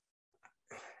 But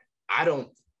I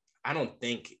don't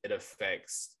think it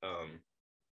affects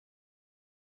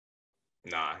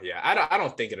I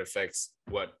don't think it affects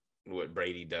what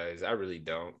Brady does. I really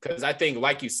don't. Because I think,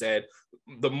 like you said,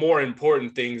 the more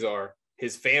important things are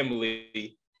his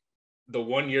family the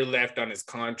 1 year left on his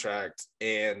contract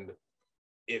and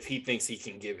if he thinks he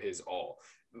can give his all.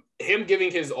 Him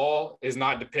giving his all is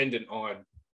not dependent on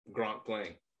Gronk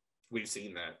playing. We've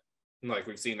seen that. Like,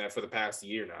 we've seen that for the past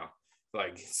year now.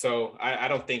 Like, so I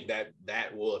don't think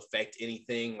that will affect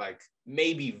anything. Like,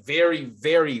 maybe very,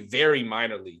 very, very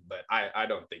minorly, but I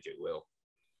don't think it will.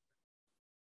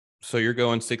 So you're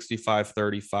going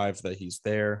 65-35 that he's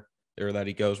there, or that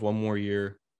he goes one more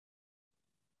year.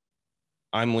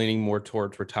 I'm leaning more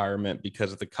towards retirement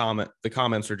because of the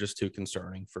comments are just too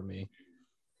concerning for me.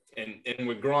 And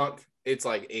with Gronk, it's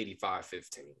like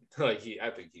 85-15. Like, I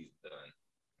think he's done.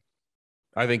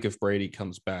 I think if Brady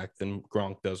comes back, then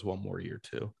Gronk does one more year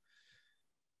too.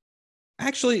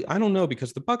 Actually, I don't know,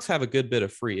 because the Bucs have a good bit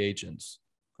of free agents.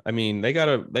 I mean, they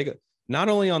got not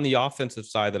only on the offensive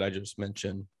side that I just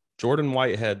mentioned, Jordan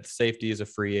Whitehead, safety, is a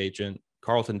free agent.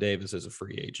 Carlton Davis is a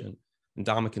free agent. And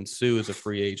Ndamukong Suh is a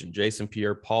free agent. Jason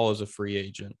Pierre-Paul is a free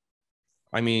agent.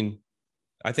 I mean,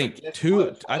 I think two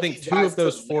of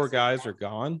those four guys are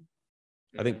gone.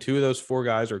 I think two of those four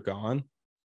guys are gone.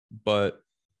 But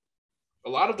a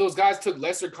lot of those guys took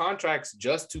lesser contracts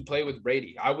just to play with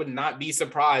Brady. I would not be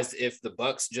surprised if the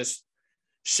Bucs just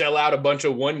shell out a bunch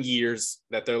of 1 years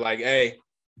that they're like, hey,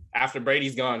 after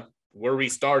Brady's gone, we're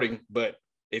restarting. But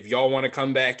if y'all want to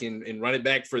come back and run it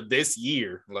back for this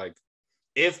year, like,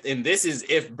 this is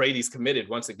if Brady's committed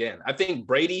once again. I think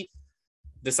Brady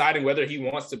deciding whether he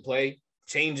wants to play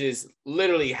changes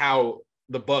literally how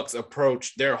the Bucs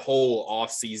approach their whole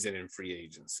offseason and free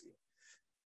agency.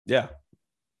 Yeah.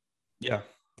 Yeah,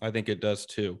 I think it does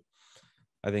too.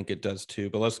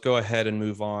 But let's go ahead and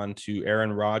move on to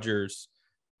Aaron Rodgers.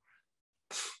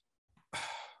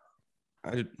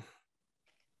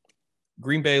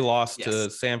 Green Bay lost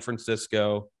to San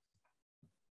Francisco.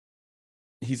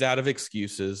 He's out of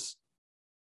excuses.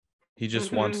 He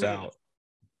just wants out.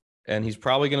 And he's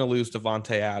probably going to lose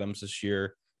Davante Adams this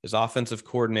year. His offensive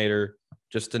coordinator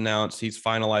just announced he's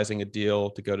finalizing a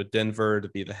deal to go to Denver to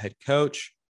be the head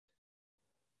coach.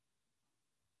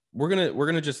 We're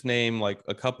gonna just name like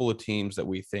a couple of teams that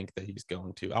we think that he's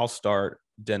going to. I'll start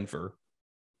Denver.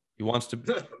 He wants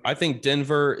to. I think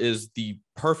Denver is the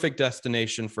perfect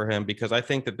destination for him because I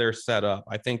think that they're set up.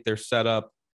 I think they're set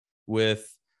up with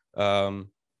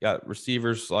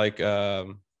receivers like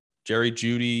Jerry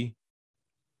Jeudy,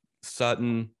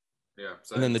 Sutton,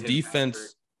 and then the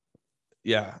defense.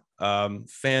 Patrick.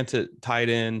 Fant at tight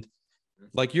end.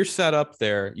 Like, you're set up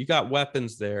there. You got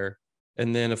weapons there.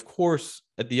 And then, of course,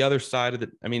 at the other side of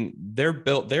they're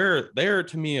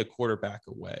to me a quarterback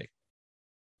away.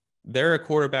 They're a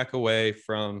quarterback away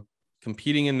from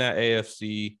competing in that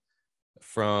AFC,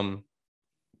 from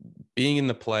being in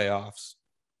the playoffs.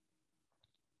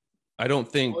 I don't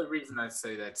think. The only reason I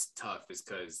say that's tough is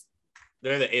because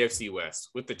they're in the AFC West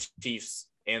with the Chiefs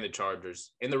and the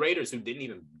Chargers and the Raiders, who didn't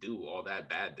even do all that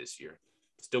bad this year,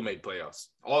 still made playoffs.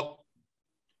 All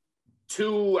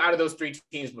 2 out of those 3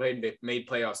 teams made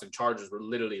playoffs, and Chargers were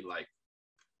literally like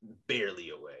barely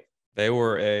away. They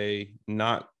were a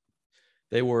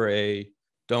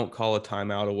don't call a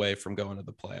timeout away from going to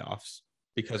the playoffs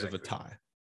because of a tie.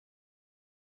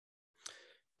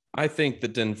 I think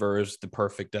that Denver is the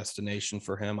perfect destination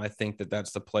for him. I think that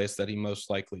that's the place that he most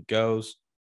likely goes.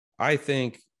 I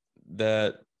think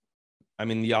that, I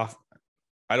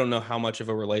don't know how much of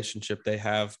a relationship they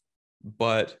have,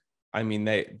 but I mean,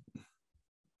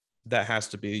 that has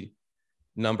to be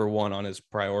number one on his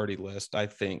priority list. I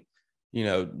think,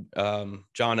 John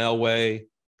Elway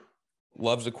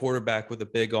loves a quarterback with a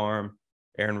big arm.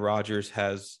 Aaron Rodgers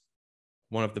has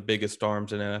one of the biggest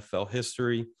arms in NFL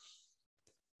history.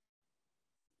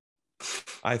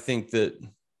 I think that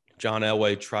John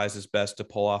Elway tries his best to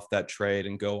pull off that trade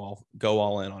and go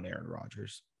all in on Aaron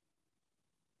Rodgers.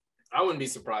 I wouldn't be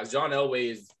surprised. John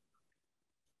Elway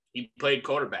he played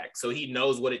quarterback, so he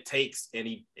knows what it takes, and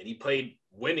he played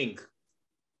winning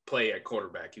play at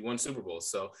quarterback. He won Super Bowls,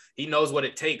 so he knows what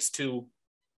it takes to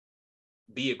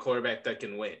be a quarterback that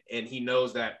can win. And he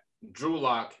knows that Drew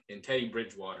Lock and Teddy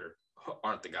Bridgewater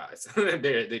aren't the guys.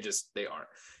 they aren't.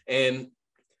 And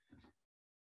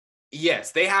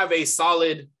yes, they have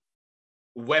solid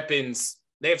weapons.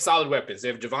 They have solid weapons. They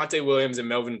have Javonte Williams and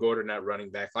Melvin Gordon at running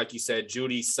back. Like you said,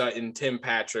 Jeudy, Sutton, Tim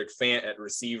Patrick, Fant at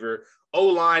receiver.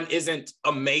 O-line isn't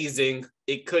amazing.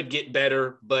 It could get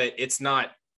better, but it's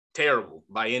not terrible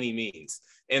by any means.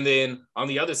 And then on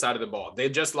the other side of the ball, they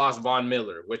just lost Von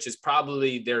Miller, which is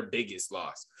probably their biggest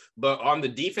loss. But on the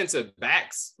defensive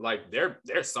backs, like they're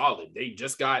solid. They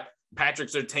just got Patrick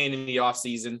Surtain in the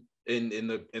offseason in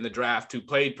the draft, who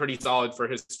played pretty solid for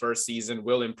his first season,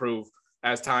 will improve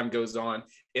as time goes on.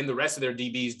 In the rest of their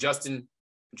DBs, Justin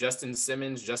Justin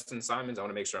Simons. I want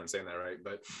to make sure I'm saying that right.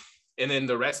 And then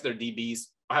the rest of their DBs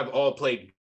have all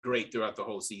played great throughout the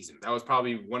whole season. That was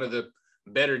probably one of the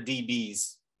better DB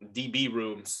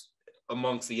rooms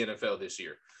amongst the NFL this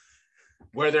year.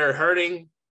 Where they're hurting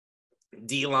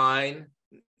D-line,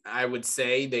 I would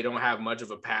say they don't have much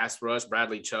of a pass rush.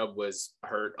 Bradley Chubb was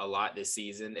hurt a lot this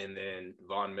season, and then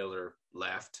Von Miller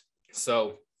left.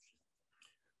 So,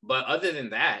 but other than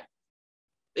that,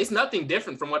 it's nothing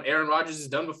different from what Aaron Rodgers has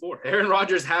done before. Aaron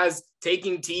Rodgers has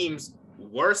taken teams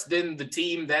worse than the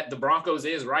team that the Broncos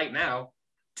is right now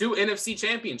to NFC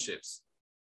championships.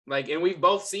 And we've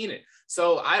both seen it.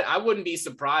 So I wouldn't be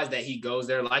surprised that he goes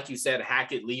there. Like you said,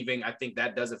 Hackett leaving, I think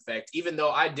that does affect, even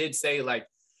though I did say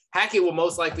Hackett will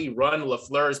most likely run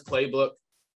LaFleur's playbook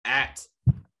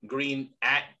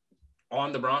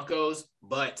on the Broncos,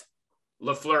 but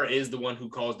LaFleur is the one who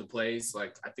calls the plays.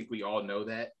 I think we all know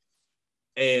that.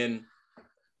 And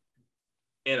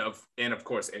of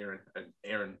course,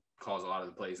 Aaron calls a lot of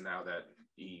the plays now that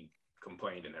he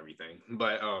complained and everything.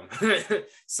 But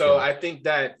so yeah. I think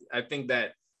that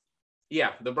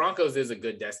yeah, the Broncos is a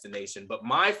good destination. But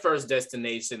my first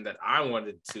destination that I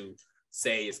wanted to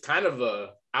say is kind of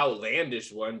a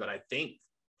outlandish one, but I think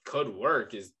could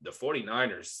work, is the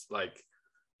 49ers.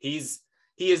 He is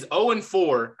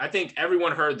 0-4. I think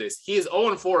everyone heard this. He is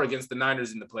 0-4 against the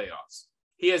Niners in the playoffs.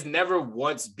 He has never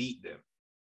once beat them.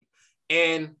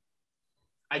 And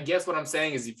I guess what I'm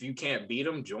saying is if you can't beat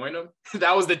them, join them.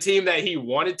 That was the team that he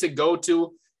wanted to go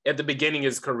to at the beginning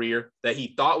of his career, that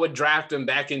he thought would draft him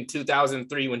back in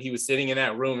 2003 when he was sitting in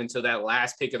that room until that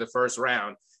last pick of the first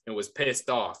round and was pissed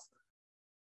off.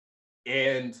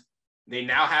 And they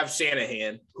now have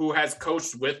Shanahan, who has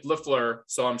coached with LaFleur.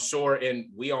 So I'm sure, and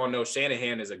we all know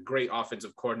Shanahan is a great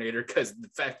offensive coordinator, because the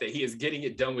fact that he is getting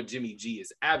it done with Jimmy G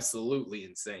is absolutely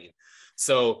insane.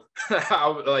 So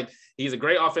he's a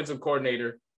great offensive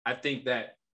coordinator. I think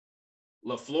that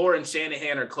LaFleur and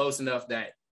Shanahan are close enough that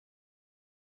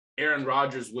Aaron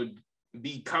Rodgers would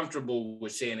be comfortable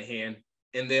with Shanahan.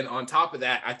 And then on top of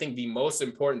that, I think the most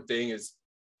important thing is,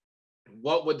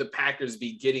 what would the Packers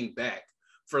be getting back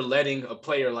for letting a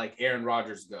player like Aaron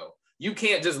Rodgers go? You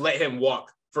can't just let him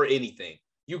walk for anything.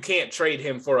 You can't trade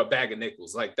him for a bag of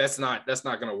nickels. That's not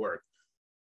going to work.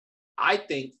 I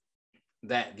think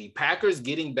that the Packers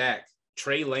getting back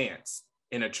Trey Lance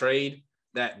in a trade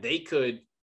that they could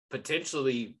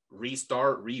potentially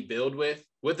rebuild with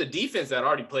a defense that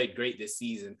already played great this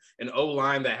season, an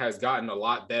O-line that has gotten a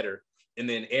lot better, and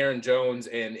then Aaron Jones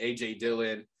and A.J.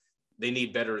 Dillon. They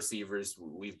need better receivers.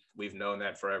 We've known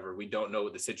that forever. We don't know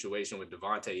what the situation with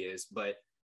Devontae is, but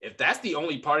if that's the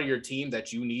only part of your team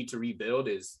that you need to rebuild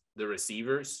is the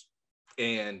receivers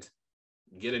and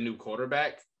get a new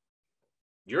quarterback,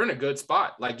 you're in a good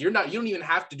spot. You don't even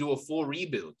have to do a full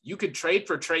rebuild. You could trade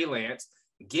for Trey Lance,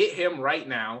 get him right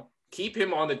now, keep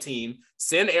him on the team,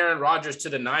 send Aaron Rodgers to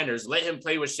the Niners, let him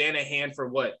play with Shanahan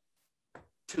for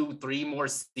 2-3 more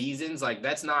seasons.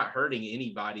 That's not hurting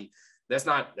anybody. That's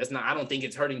not, I don't think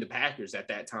it's hurting the Packers at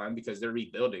that time, because they're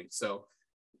rebuilding. So,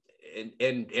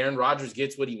 and Aaron Rodgers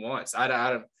gets what he wants.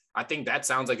 I think that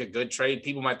sounds like a good trade.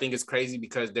 People might think it's crazy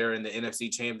because they're in the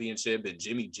NFC Championship and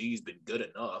Jimmy G's been good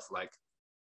enough.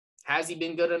 Has he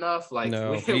been good enough?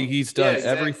 No, he's done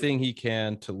everything he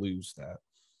can to lose that.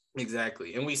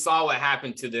 Exactly. And we saw what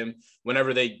happened to them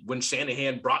when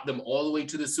Shanahan brought them all the way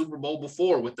to the Super Bowl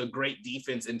before, with the great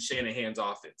defense and Shanahan's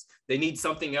offense. They need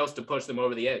something else to push them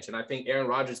over the edge. And I think Aaron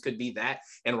Rodgers could be that.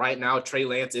 And right now, Trey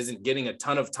Lance isn't getting a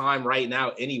ton of time right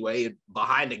now anyway,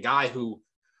 behind a guy who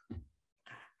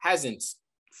hasn't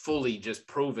fully just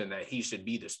proven that he should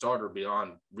be the starter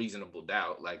beyond reasonable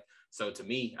doubt. So to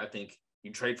me, I think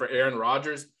you trade for Aaron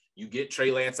Rodgers, you get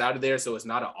Trey Lance out of there so it's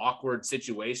not an awkward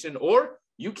situation, or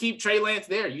you keep Trey Lance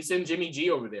there. You send Jimmy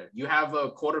G over there. You have a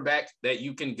quarterback that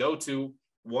you can go to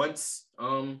once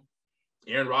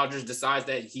Aaron Rodgers decides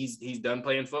that he's done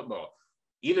playing football.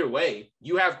 Either way,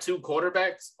 you have two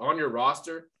quarterbacks on your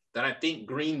roster that I think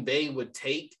Green Bay would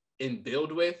take and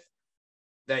build with,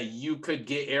 that you could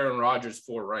get Aaron Rodgers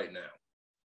for right now.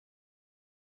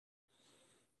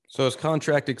 So his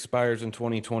contract expires in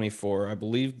 2024. I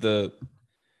believe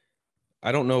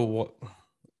I don't know what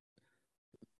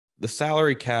the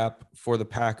salary cap for the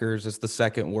Packers is the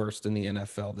second worst in the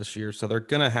NFL this year. So they're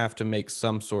going to have to make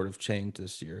some sort of change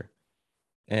this year.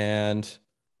 And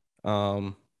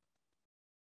they're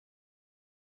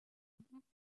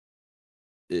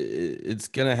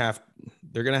going to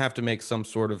have to make some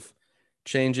sort of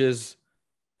changes.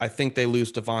 I think they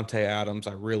lose Davante Adams.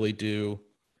 I really do.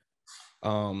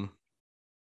 Aaron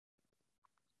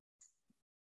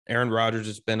Rodgers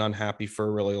has been unhappy for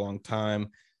a really long time.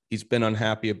 He's been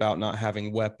unhappy about not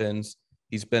having weapons.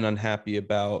 He's been unhappy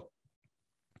about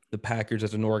the Packers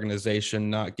as an organization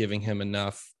not giving him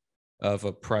enough of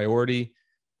a priority.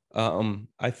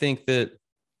 I think that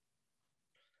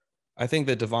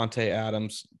Davante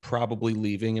Adams probably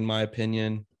leaving, in my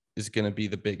opinion, is going to be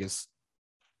the biggest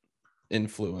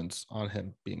influence on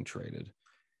him being traded.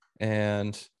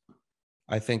 And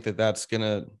I think that that's going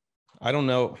to, I don't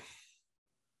know.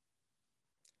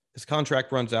 His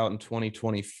contract runs out in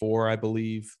 2024, I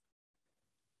believe.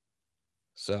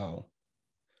 So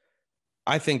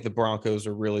I think the Broncos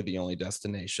are really the only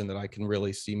destination that I can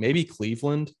really see. Maybe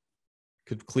Cleveland.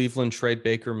 Could Cleveland trade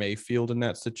Baker Mayfield in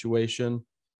that situation?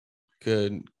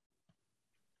 Could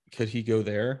he go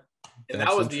there? And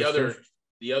that was the other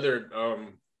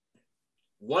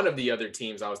one of the other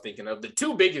teams I was thinking of. The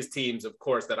two biggest teams, of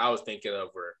course, that I was thinking of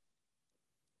were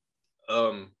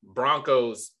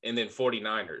Broncos and then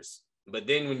 49ers. But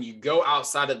then when you go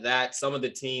outside of that, some of the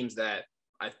teams that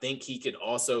I think he could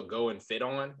also go and fit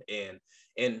on.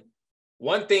 And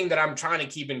one thing that I'm trying to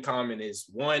keep in common is,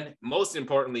 one, most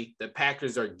importantly, the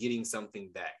Packers are getting something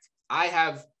back.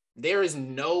 There is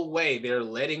no way they're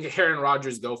letting Aaron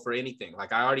Rodgers go for anything.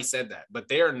 Like I already said that, but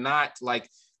they're not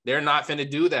going to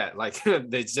do that. Like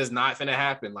it's just not going to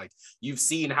happen. Like you've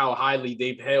seen how highly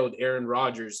they've held Aaron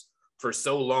Rodgers for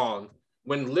so long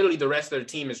when literally the rest of their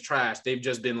team is trash. They've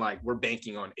just been like, we're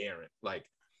banking on Aaron. Like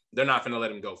they're not going to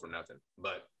let him go for nothing.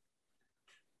 But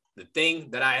the thing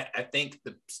that I think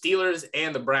the Steelers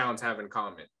and the Browns have in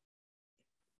common,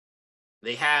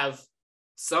 they have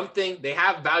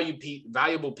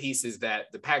valuable pieces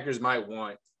that the Packers might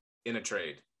want in a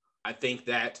trade. I think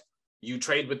that you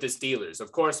trade with the Steelers.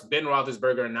 Of course, Ben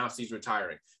Roethlisberger announced he's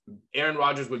retiring. Aaron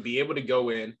Rodgers would be able to go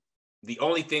in. The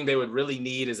only thing they would really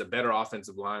need is a better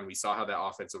offensive line. We saw how that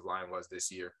offensive line was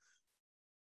this year.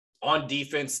 On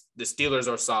defense, the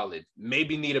Steelers are solid.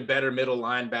 Maybe need a better middle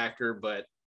linebacker, but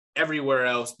everywhere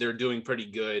else they're doing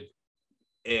pretty good.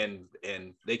 And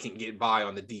they can get by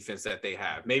on the defense that they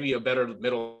have. Maybe a better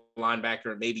middle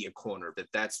linebacker, maybe a corner, but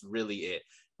that's really it.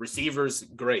 Receivers,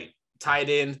 great. Tight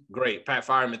end, great. Pat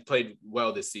Fireman played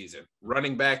well this season.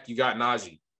 Running back, you got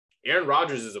Najee. Aaron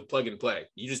Rodgers is a plug and play.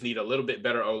 You just need a little bit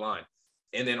better O-line.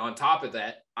 And then on top of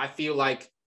that, I feel like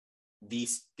the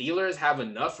Steelers have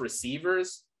enough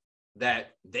receivers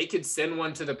that they could send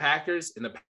one to the Packers, and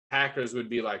the Packers would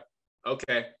be like,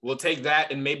 okay, we'll take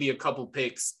that and maybe a couple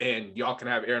picks, and y'all can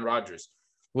have Aaron Rodgers.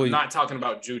 Well, I'm not talking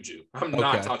about Juju. I'm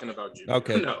not talking about Juju.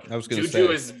 Okay. No, I was going to say.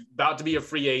 Juju is about to be a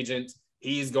free agent.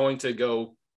 He's going to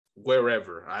go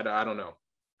wherever. I don't know.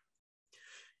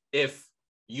 If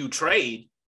you trade,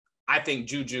 I think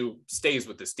Juju stays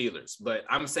with the Steelers. But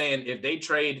I'm saying if they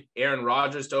trade Aaron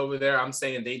Rodgers to over there, I'm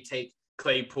saying they take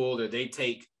Claypool or they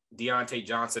take Deontay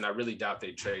Johnson. I really doubt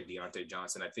they trade Deontay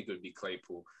Johnson. I think it would be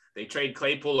Claypool. They trade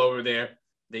Claypool over there.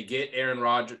 They get Aaron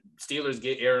Rodgers. Steelers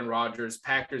get Aaron Rodgers.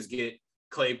 Packers get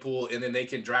Claypool, and then they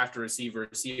can draft a receiver,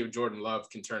 see if Jordan Love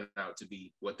can turn out to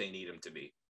be what they need him to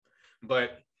be.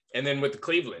 And then with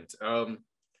Cleveland,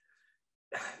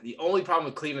 the only problem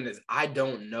with Cleveland is I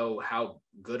don't know how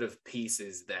good of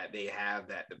pieces that they have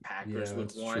that the Packers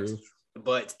would want,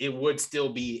 but it would still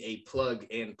be a plug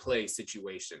and play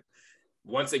situation.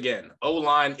 Once again,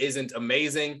 O-line isn't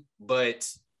amazing, but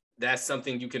that's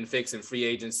something you can fix in free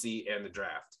agency and the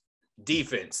draft.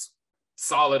 Defense,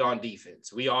 solid on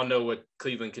defense. We all know what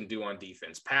Cleveland can do on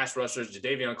defense. Pass rushers,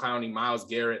 Jadeveon Clowney, Myles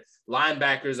Garrett.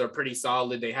 Linebackers are pretty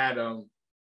solid. They had a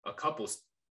couple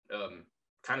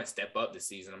kind of step up this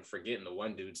season. I'm forgetting the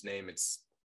one dude's name.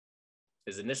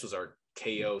 His initials are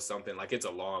KO something. Like it's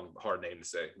a long, hard name to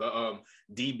say. But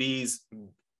DB's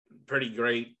pretty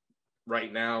great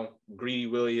right now. Greedy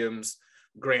Williams,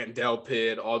 Grant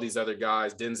Delpit, all these other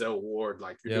guys, Denzel Ward,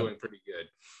 like you're doing pretty good.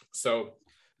 So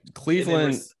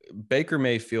Cleveland, Baker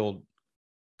Mayfield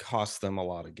cost them a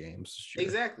lot of games this year.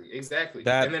 Exactly.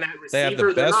 And then at receiver, they have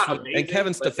the best,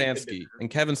 amazing, and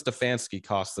Kevin Stefanski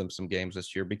cost them some games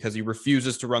this year because he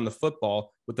refuses to run the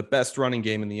football with the best running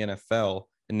game in the NFL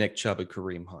and Nick Chubb and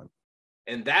Kareem Hunt.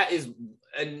 And that is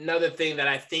another thing that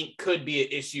I think could be an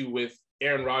issue with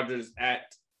Aaron Rodgers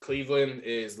at Cleveland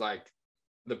is like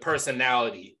the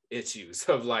personality issues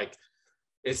of like,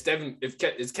 is Kevin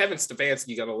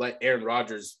Stefanski going to let Aaron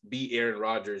Rodgers be Aaron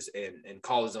Rodgers and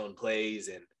call his own plays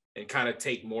and kind of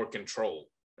take more control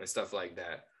and stuff like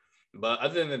that. But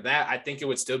other than that, I think it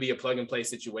would still be a plug and play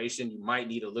situation. You might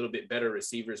need a little bit better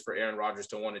receivers for Aaron Rodgers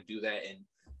to want to do that and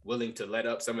willing to let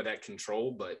up some of that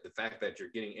control. But the fact that you're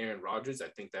getting Aaron Rodgers, I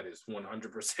think that is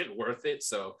 100% worth it.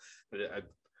 So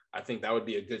I think that would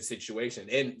be a good situation.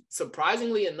 And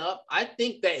surprisingly enough, I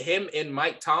think that him and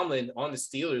Mike Tomlin on the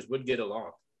Steelers would get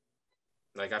along.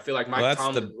 Like, I feel like Well, Mike that's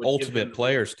Tomlin the would give him ultimate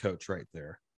players coach right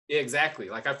there. Yeah, exactly.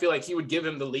 Like, I feel like he would give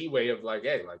him the leeway of like,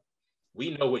 hey, like,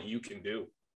 we know what you can do.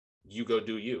 You go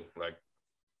do you. Like,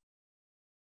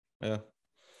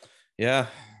 yeah,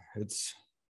 it's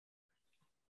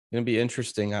gonna be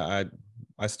interesting. I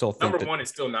still think number one is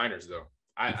still Niners, though.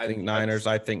 I think Niners.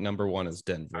 I think number one is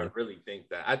Denver. I really think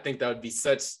that. I think that would be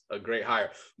such a great hire.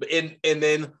 But and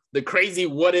then the crazy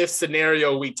what if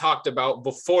scenario we talked about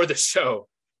before the show.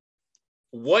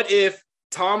 What if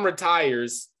Tom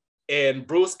retires and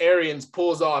Bruce Arians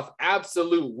pulls off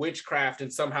absolute witchcraft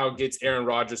and somehow gets Aaron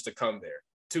Rodgers to come there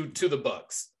to the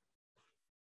Bucs?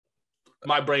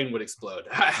 My brain would explode.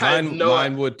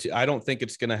 Mine would. I don't think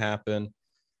it's gonna happen.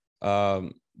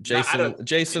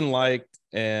 Jason Licht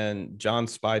and John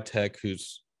Spytek,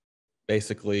 who's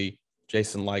basically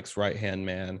Jason Licht's right-hand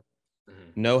man,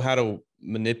 know how to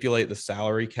manipulate the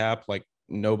salary cap like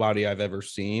nobody I've ever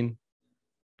seen.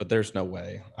 But there's no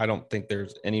way. I don't think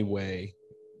there's any way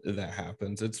that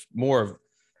happens. It's more of,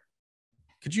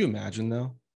 could you imagine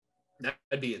though?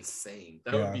 That'd be insane.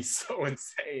 That would be so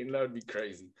insane. That would be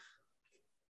crazy.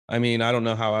 I mean, I don't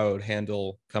know how I would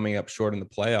handle coming up short in the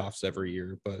playoffs every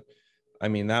year, but I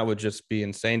mean, that would just be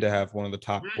insane to have one of the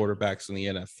top quarterbacks in the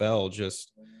NFL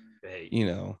just,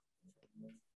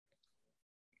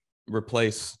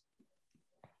 replace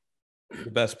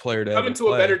the best player to come ever into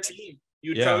play. A better team.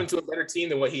 You'd come into a better team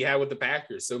than what he had with the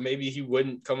Packers. So maybe he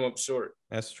wouldn't come up short.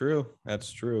 That's true.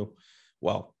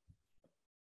 Well,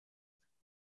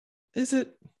 is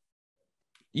it?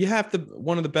 You have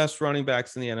one of the best running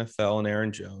backs in the NFL in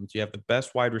Aaron Jones. You have the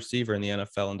best wide receiver in the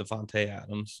NFL in Devontae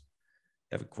Adams.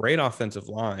 You have a great offensive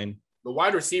line. The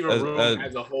wide receiver room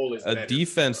as a whole is better.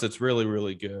 Defense that's really,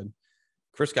 really good.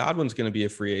 Chris Godwin's going to be a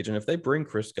free agent. If they bring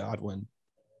Chris Godwin,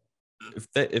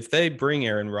 if they bring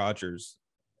Aaron Rodgers,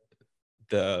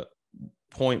 the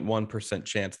 0.1%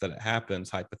 chance that it happens,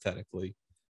 hypothetically,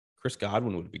 Chris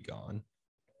Godwin would be gone.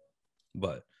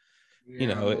 But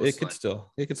it could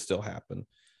still happen.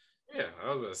 Yeah,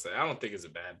 I was gonna say I don't think it's a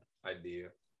bad idea.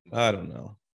 I don't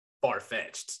know.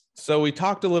 Far-fetched. So we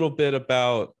talked a little bit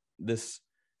about this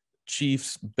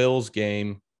Chiefs-Bills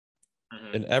game,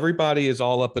 and everybody is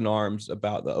all up in arms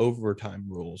about the overtime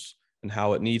rules and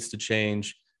how it needs to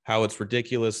change, how it's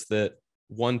ridiculous that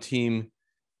one team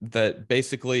that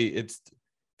basically it's,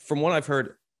 from what I've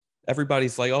heard,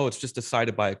 everybody's like, oh, it's just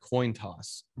decided by a coin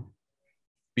toss.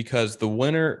 Because the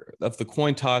winner of the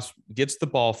coin toss gets the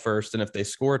ball first, and if they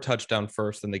score a touchdown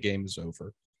first, then the game is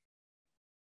over.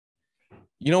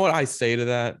 You know what I say to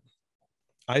that?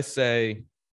 I say,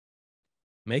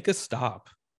 make a stop.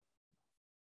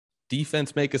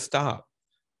 Defense, make a stop.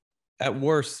 At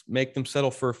worst, make them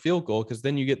settle for a field goal because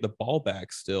then you get the ball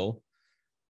back still.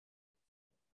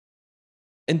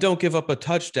 And don't give up a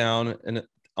touchdown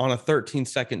on a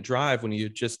 13-second drive when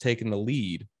you've just taken the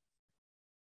lead.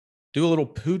 Do a little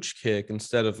pooch kick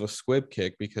instead of a squib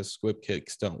kick because squib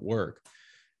kicks don't work.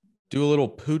 Do a little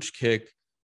pooch kick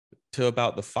to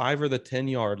about the 5 or the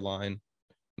 10-yard line.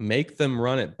 Make them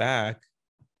run it back.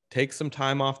 Take some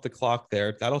time off the clock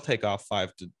there. That'll take off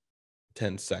 5 to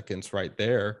 10 seconds right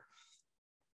there.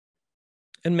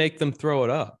 And make them throw it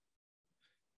up.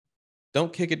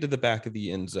 Don't kick it to the back of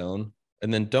the end zone.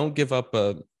 And then don't give up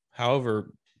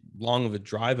however long of a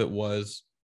drive it was.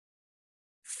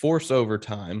 Force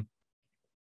overtime.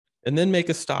 And then make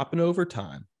a stop in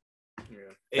overtime. Yeah.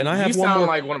 And I have one more,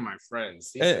 like one of my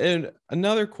friends. And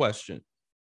another question.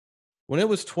 When it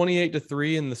was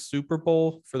 28-3 in the Super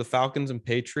Bowl for the Falcons and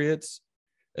Patriots,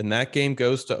 and that game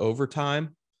goes to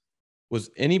overtime, was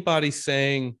anybody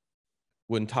saying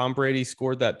when Tom Brady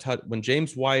scored that when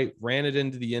James White ran it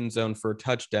into the end zone for a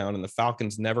touchdown and the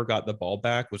Falcons never got the ball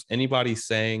back, was anybody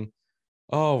saying,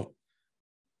 oh,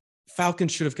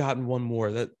 Falcons should have gotten one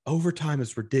more, that overtime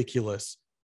is ridiculous?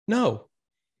 No.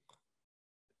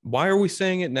 Why are we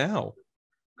saying it now?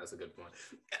 That's a good point.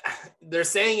 They're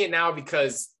saying it now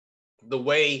because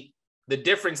the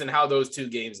difference in how those two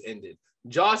games ended.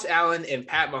 Josh Allen and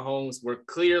Pat Mahomes were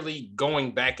clearly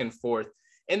going back and forth,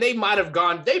 and they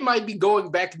might be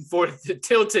going back and forth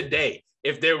till today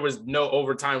if there was no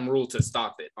overtime rule to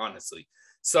stop it, honestly.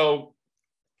 So,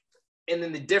 and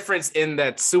then the difference in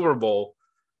that Super Bowl,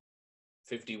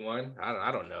 51.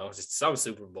 I don't know. Just some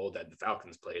Super Bowl that the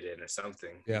Falcons played in or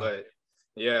something. Yeah. But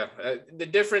yeah, the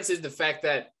difference is the fact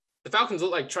that the Falcons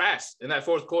looked like trash in that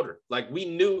fourth quarter. Like, we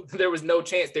knew there was no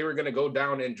chance they were going to go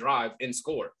down and drive and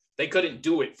score. They couldn't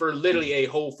do it for literally a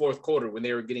whole fourth quarter when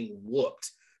they were getting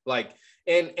whooped. Like,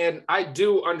 and I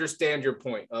do understand your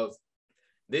point of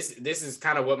this. This is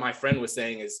kind of what my friend was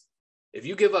saying is if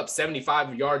you give up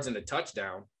 75 yards and a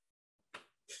touchdown,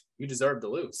 you deserve to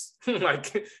lose.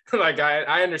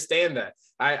 I understand that.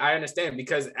 I understand,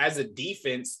 because as a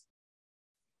defense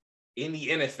in the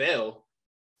NFL,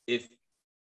 if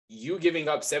you giving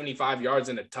up 75 yards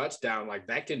and a touchdown, like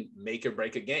that can make or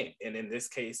break a game. And in this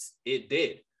case, it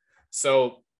did.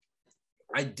 So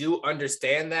I do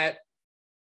understand that.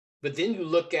 But then you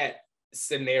look at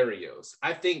scenarios.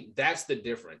 I think that's the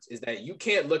difference, is that you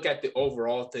can't look at the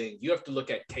overall thing. You have to look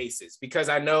at cases, because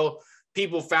I know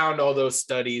people found all those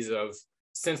studies of,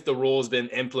 since the rule's been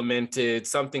implemented,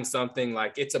 something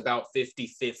like it's about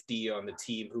 50-50 on the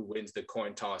team who wins the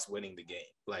coin toss winning the game.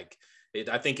 Like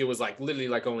I think it was like literally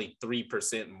like only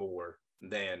 3% more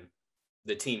than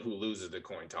the team who loses the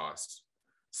coin toss.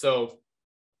 So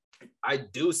I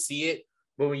do see it.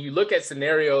 But when you look at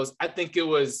scenarios, I think it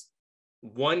was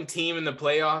one team in the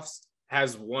playoffs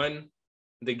has won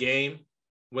the game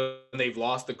when they've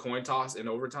lost the coin toss in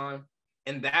overtime.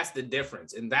 And that's the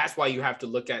difference. And that's why you have to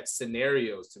look at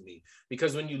scenarios, to me,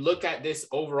 because when you look at this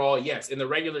overall, yes, in the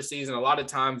regular season, a lot of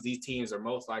times these teams are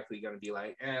most likely going to be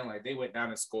like, like they went down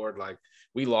and scored, like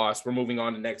we lost, we're moving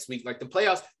on to next week. Like the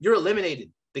playoffs, you're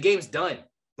eliminated. The game's done.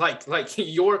 Like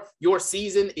your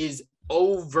season is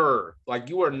over. Like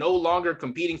you are no longer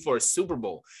competing for a Super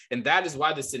Bowl. And that is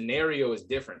why the scenario is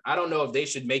different. I don't know if they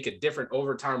should make a different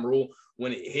overtime rule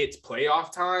when it hits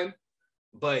playoff time,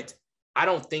 but I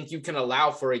don't think you can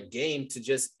allow for a game to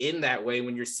just end that way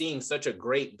when you're seeing such a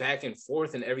great back and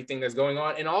forth and everything that's going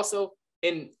on. And also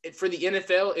for the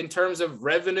NFL, in terms of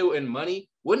revenue and money,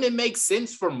 wouldn't it make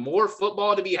sense for more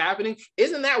football to be happening?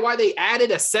 Isn't that why they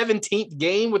added a 17th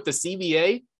game with the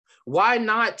CBA? Why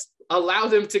not allow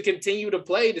them to continue to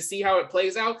play to see how it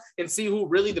plays out and see who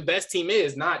really the best team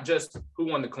is, not just who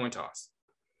won the coin toss?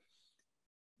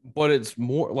 But it's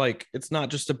more like, it's not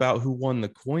just about who won the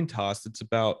coin toss. It's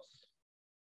about,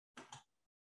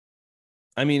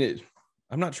 I mean,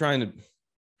 I don't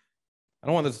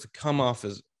want this to come off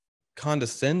as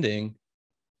condescending,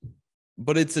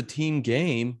 but it's a team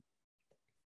game.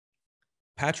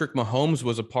 Patrick Mahomes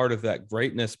was a part of that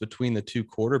greatness between the two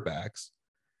quarterbacks.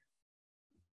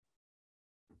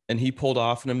 And he pulled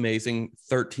off an amazing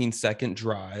 13-second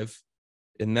drive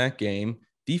in that game.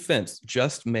 Defense,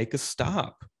 just make a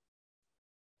stop.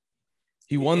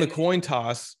 He won the coin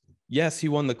toss. Yes, he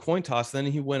won the coin toss. Then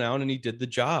he went out and he did the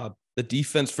job. The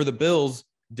defense for the Bills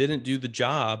didn't do the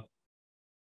job.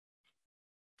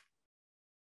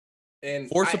 And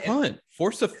force a punt,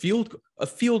 force a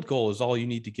field goal is all you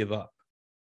need to give up.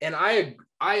 And I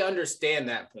understand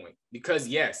that point, because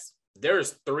yes,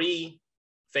 there's 3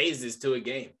 phases to a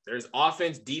game. There's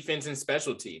offense, defense, and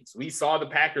special teams. We saw the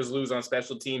Packers lose on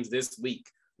special teams this week.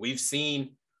 We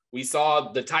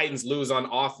saw the Titans lose on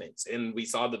offense, and we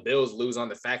saw the Bills lose on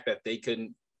the fact that they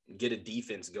couldn't get a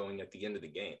defense going at the end of the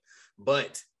game.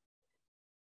 But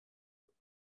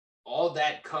all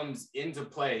that comes into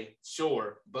play,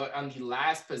 sure. But on the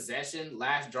last possession,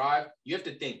 last drive, you have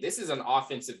to think this is an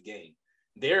offensive game.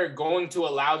 They're going to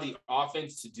allow the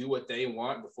offense to do what they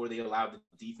want before they allow the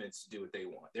defense to do what they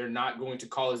want. They're not going to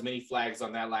call as many flags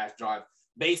on that last drive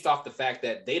based off the fact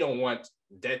that they don't want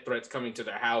death threats coming to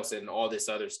their house and all this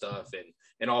other stuff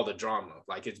and all the drama.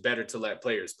 Like, it's better to let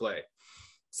players play.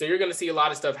 So you're going to see a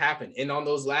lot of stuff happen. And on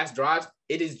those last drives,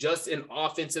 it is just an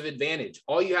offensive advantage.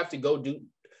 All you have to go do,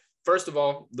 first of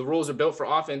all, the rules are built for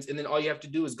offense. And then all you have to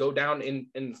do is go down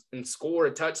and score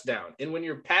a touchdown. And when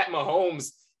you're Pat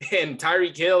Mahomes and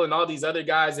Tyreek Hill and all these other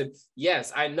guys, and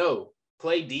yes, I know,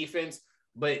 play defense,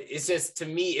 but it's just, to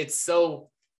me, it's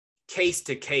so case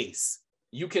to case.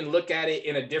 You can look at it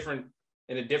in a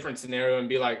different scenario and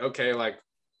be like, okay, like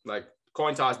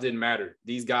coin toss didn't matter.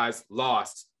 These guys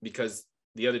lost because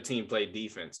the other team played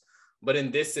defense. But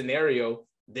in this scenario,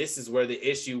 this is where the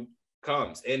issue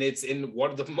comes. And it's in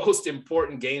one of the most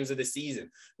important games of the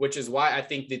season, which is why I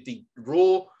think that the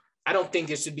rule, I don't think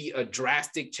it should be a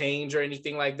drastic change or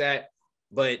anything like that,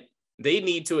 but they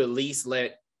need to at least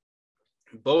let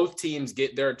both teams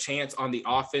get their chance on the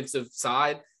offensive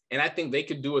side. And I think they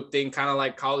could do a thing kind of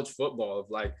like college football of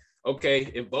like,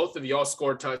 okay, if both of y'all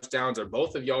score touchdowns or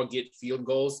both of y'all get field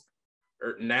goals,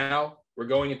 or now we're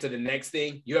going into the next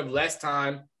thing, you have less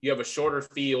time, you have a shorter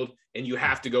field, and you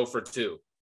have to go for 2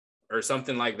 or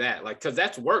something like that. Like, because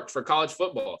that's worked for college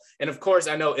football. And of course,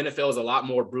 I know NFL is a lot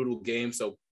more brutal game,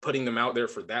 so putting them out there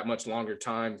for that much longer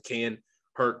time can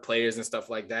hurt players and stuff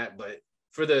like that. But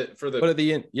but at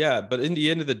the end, yeah, but in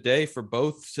the end of the day, for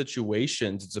both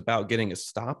situations, it's about getting a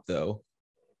stop, though.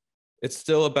 It's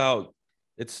still about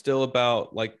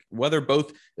like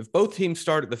if both teams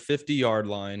start at the 50-yard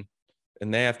line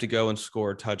and they have to go and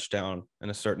score a touchdown in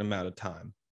a certain amount of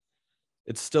time,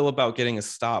 it's still about getting a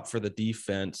stop for the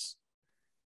defense.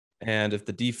 And if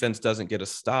the defense doesn't get a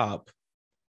stop,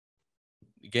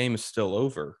 the game is still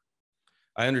over.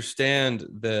 I understand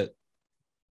that,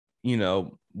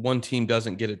 one team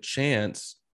doesn't get a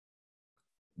chance,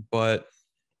 but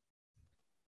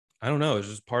I don't know. It's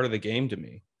just part of the game to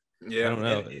me. Yeah. I don't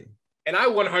know. And I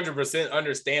 100%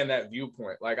 understand that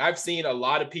viewpoint. Like, I've seen a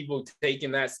lot of people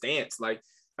taking that stance. Like,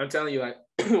 I'm telling you, like,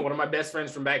 one of my best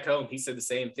friends from back home, he said the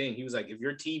same thing. He was like, if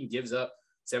your team gives up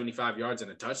 75 yards and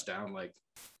a touchdown, like,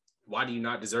 why do you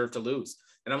not deserve to lose?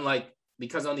 And I'm like,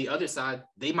 because on the other side,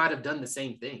 they might have done the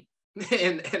same thing.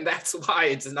 And that's why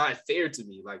it's not fair to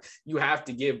me. Like, you have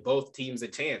to give both teams a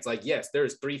chance. Like, yes,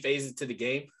 there's 3 phases to the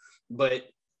game, but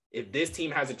if this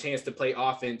team has a chance to play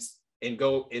offense and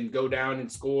go down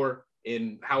and score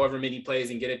in however many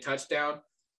plays and get a touchdown,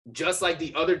 just like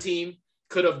the other team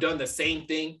could have done the same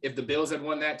thing if the Bills had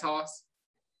won that toss,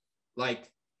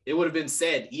 like, it would have been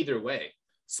said either way.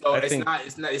 So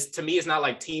to me, it's not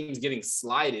like teams getting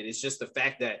slighted. It's just the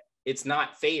fact that it's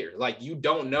not fair. Like, you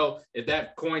don't know if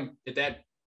that coin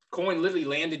literally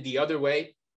landed the other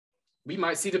way, we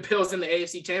might see the Bills in the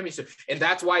AFC Championship. And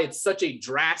that's why it's such a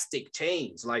drastic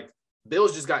change. Like,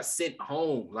 Bills just got sent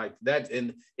home like that.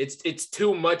 And it's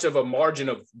too much of a margin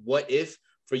of what if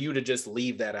for you to just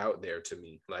leave that out there to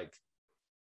me. Like,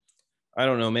 I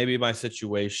don't know. Maybe my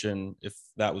situation, if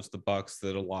that was the Bucs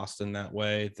that had lost in that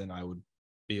way, then I would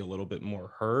be a little bit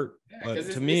more hurt. Yeah,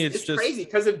 but to me, it's just crazy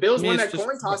because if Bills won that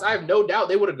coin toss, I have no doubt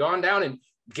they would have gone down and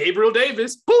Gabriel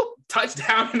Davis, boop,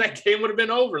 touchdown, and that game would have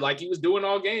been over like he was doing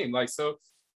all game. Like, so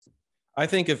I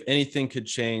think if anything could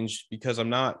change, because I'm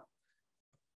not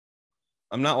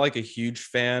like a huge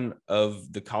fan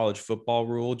of the college football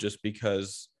rule, just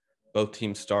because both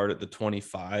teams start at the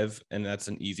 25 and that's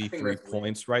an easy 3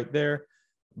 points right there.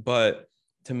 But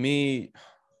to me,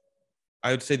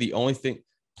 I would say the only thing,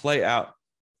 play out.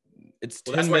 It's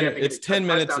 10 minutes. It's 10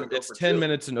 minutes. It's 10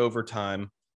 minutes in overtime.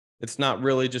 It's not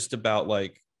really just about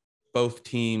like both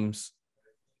teams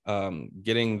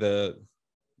getting the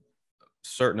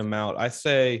certain amount. I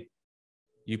say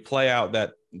you play out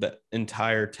that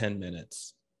entire 10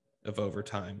 minutes of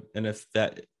overtime. And if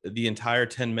the entire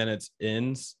 10 minutes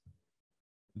ends,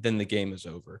 then the game is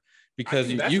over. Because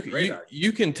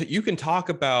you can talk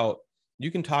about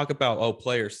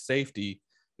player safety.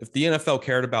 If the NFL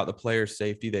cared about the player's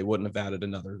safety, they wouldn't have added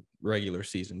another regular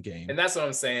season game. And that's what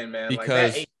I'm saying, man.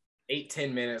 Because like that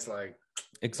 10 minutes, like,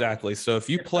 exactly. So if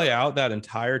you play out that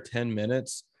entire 10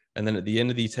 minutes, and then at the end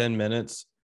of the 10 minutes,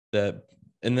 and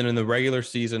then in the regular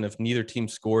season, if neither team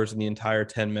scores in the entire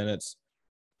 10 minutes,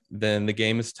 then the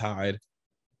game is tied.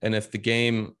 And if the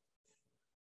game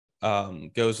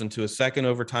goes into a second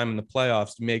overtime in the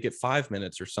playoffs, you make it 5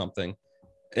 minutes or something.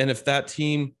 And if that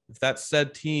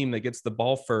said team that gets the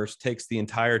ball first takes the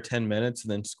entire 10 minutes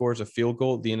and then scores a field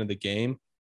goal at the end of the game,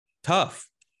 tough.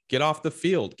 Get off the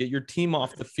field. Get your team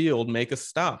off the field. Make a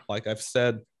stop. Like I've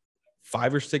said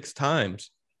 5 or 6 times,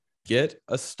 get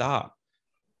a stop.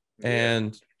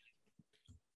 And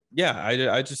yeah,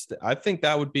 I think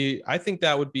that would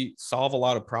be solve a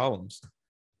lot of problems.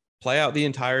 Play out the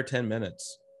entire 10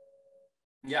 minutes.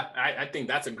 Yeah, I think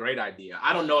that's a great idea.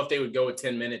 I don't know if they would go with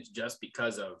 10 minutes just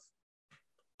because of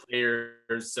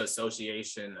Players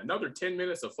Association. Another 10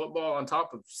 minutes of football on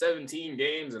top of 17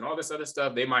 games and all this other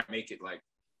stuff. They might make it like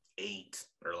 8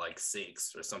 or like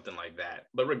 6 or something like that.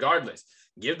 But regardless,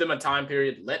 give them a time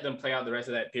period, let them play out the rest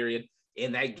of that period,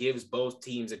 and that gives both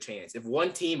teams a chance. If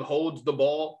one team holds the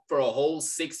ball for a whole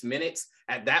 6 minutes,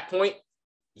 at that point,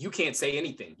 you can't say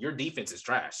anything. Your defense is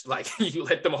trash. Like, you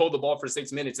let them hold the ball for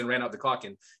 6 minutes and ran out the clock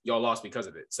and y'all lost because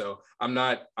of it. So I'm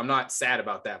not sad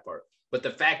about that part. But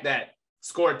the fact that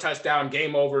score a touchdown,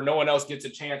 game over, no one else gets a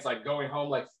chance, like going home,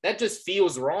 like that just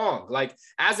feels wrong. Like,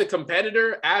 as a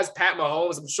competitor, as Pat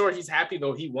Mahomes, I'm sure he's happy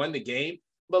though he won the game,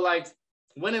 but like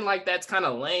winning like that's kind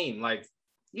of lame. Like,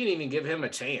 you didn't even give him a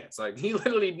chance. Like, he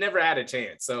literally never had a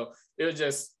chance. So it was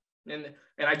just, and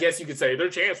I guess you could say their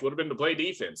chance would have been to play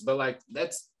defense, but like,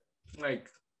 that's like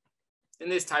in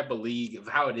this type of league of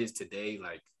how it is today,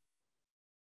 like,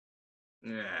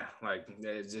 yeah, like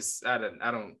it's just, I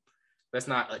don't, that's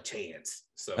not a chance.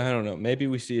 So I don't know. Maybe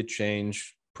we see a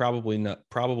change. Probably not.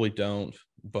 Probably don't.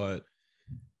 But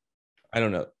I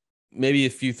don't know. Maybe a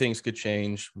few things could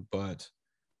change, but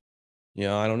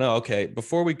I don't know. Okay,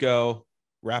 before we go,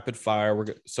 rapid fire. We're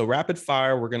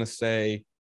going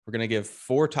to give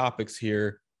 4 topics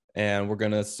here, and we're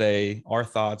going to say our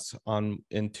thoughts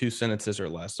in 2 sentences or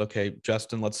less. Okay,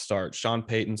 Justin, let's start. Sean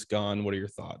Payton's gone. What are your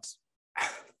thoughts?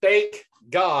 Thank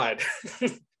God.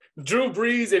 Drew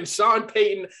Brees and Sean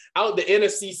Payton out the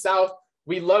NFC South.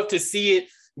 We love to see it.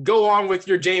 Go on with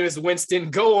your Jameis Winston.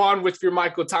 Go on with your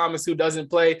Michael Thomas, who doesn't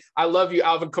play. I love you,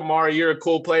 Alvin Kamara. You're a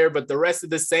cool player, but the rest of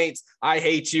the Saints, I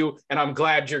hate you, and I'm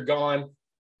glad you're gone.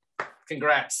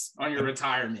 Congrats on your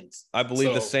retirement. I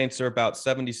believe the Saints are about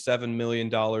 $77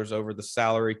 million over the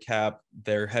salary cap.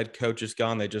 Their head coach is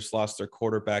gone. They just lost their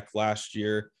quarterback last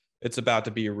year. It's about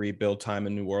to be a rebuild time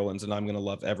in New Orleans, and I'm going to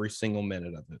love every single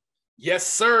minute of it. Yes,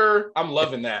 sir. I'm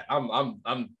loving that.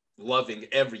 I'm loving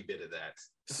every bit of that.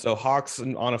 So Hawks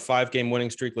on a 5-game winning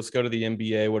streak. Let's go to the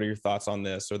NBA. What are your thoughts on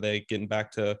this? Are they getting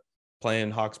back to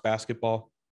playing Hawks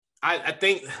basketball? I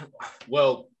think,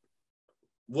 well,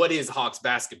 what is Hawks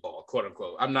basketball, quote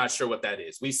unquote? I'm not sure what that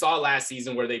is. We saw last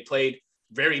season where they played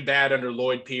very bad under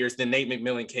Lloyd Pierce. Then Nate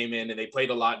McMillan came in and they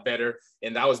played a lot better.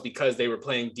 And that was because they were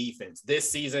playing defense. This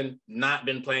season, not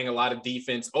been playing a lot of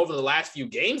defense. Over the last few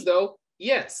games, though,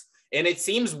 yes. And it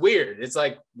seems weird. It's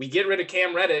like we get rid of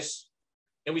Cam Reddish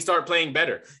and we start playing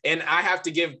better. And I have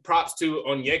to give props to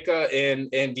Onyeka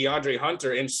and DeAndre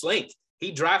Hunter and Slink.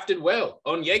 He drafted well.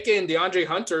 Onyeka and DeAndre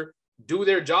Hunter do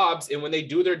their jobs. And when they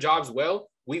do their jobs well,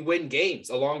 we win games,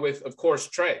 along with, of course,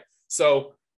 Trey.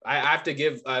 So I have to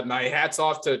give my hats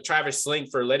off to Travis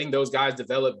Slink for letting those guys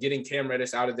develop, getting Cam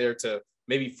Reddish out of there to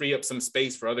maybe free up some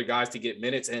space for other guys to get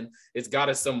minutes. And it's got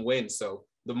us some wins. So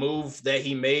the move that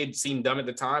he made seemed dumb at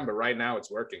the time, but right now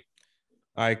it's working.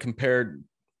 I compared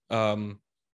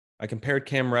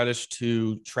Cam Reddish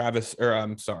to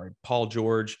Paul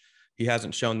George. He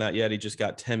hasn't shown that yet. He just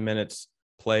got 10 minutes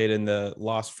played in the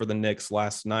loss for the Knicks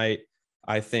last night.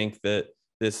 I think that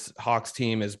this Hawks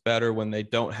team is better when they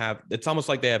don't have – it's almost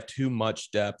like they have too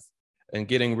much depth, and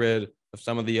getting rid of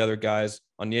some of the other guys.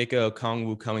 Onyeka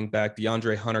Okongwu coming back,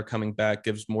 DeAndre Hunter coming back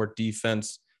gives more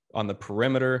defense on the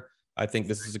perimeter. I think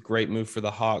this is a great move for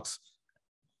the Hawks.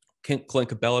 Clint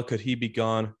Capella, could he be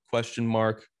gone? Question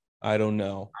mark. I don't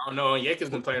know.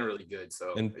 Onyeka's been playing really good.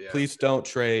 So, and please don't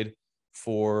trade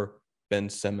for Ben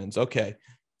Simmons. Okay.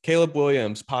 Caleb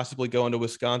Williams possibly going to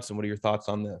Wisconsin. What are your thoughts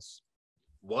on this?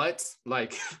 What?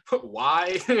 Like,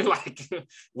 why? Like,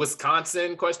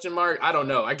 Wisconsin, question mark? I don't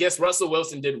know. I guess Russell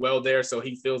Wilson did well there, so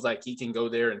he feels like he can go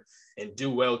there and do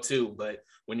well too. But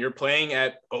when you're playing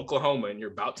at Oklahoma and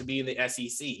you're about to be in the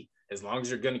SEC, as long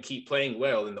as you're going to keep playing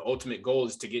well, and the ultimate goal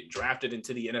is to get drafted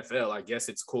into the NFL, I guess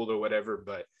it's cool or whatever.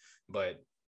 But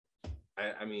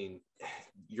I mean,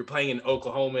 you're playing in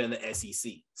Oklahoma in the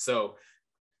SEC. So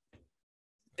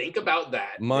think about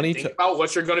that. Think about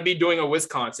what you're going to be doing at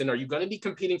Wisconsin. Are you going to be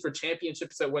competing for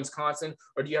championships at Wisconsin,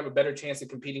 or do you have a better chance of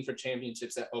competing for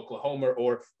championships at Oklahoma,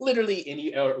 or literally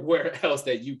anywhere else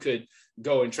that you could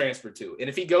go and transfer to? And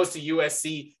if he goes to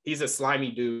USC, he's a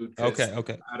slimy dude.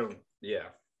 Okay.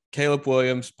 Caleb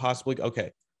Williams, possibly.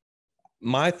 Okay.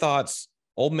 My thoughts,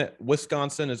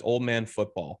 Wisconsin is old man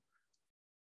football.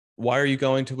 Why are you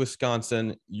going to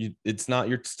Wisconsin? It's not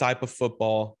your type of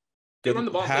football. They run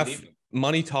the ball.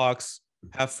 Money talks.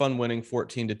 Have fun winning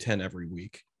 14-10 every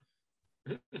week.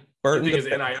 Burton, you think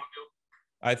it's NIL?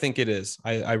 I think it is.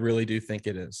 I really do think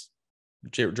it is.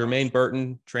 Jermaine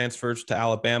Burton transfers to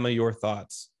Alabama. Your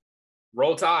thoughts?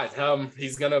 Roll Tide.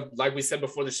 He's gonna, like we said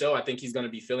before the show, I think he's gonna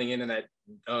be filling in that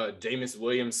Jameis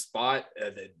Williams spot.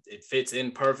 It fits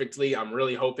in perfectly. I'm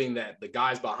really hoping that the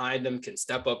guys behind him can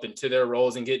step up into their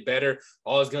roles and get better.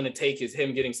 All it's gonna take is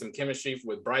him getting some chemistry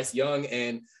with Bryce Young,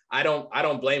 and I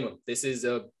don't blame him. This is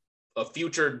a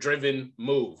future-driven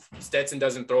move. Stetson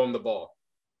doesn't throw him the ball.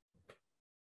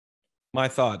 My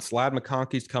thoughts: Ladd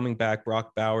McConkey's coming back.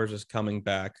 Brock Bowers is coming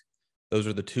back. Those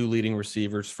are the two leading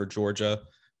receivers for Georgia.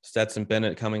 Stetson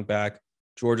Bennett coming back.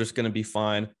 Georgia's going to be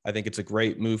fine. I think it's a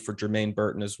great move for Jermaine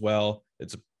Burton as well.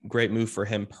 It's a great move for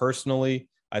him personally.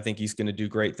 I think he's going to do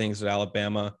great things at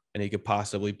Alabama, and he could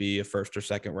possibly be a first or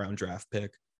second round draft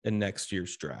pick in next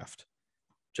year's draft.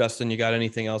 Justin, you got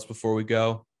anything else before we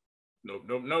go?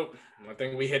 Nope. I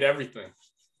think we hit everything.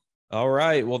 All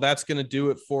right. Well, that's going to do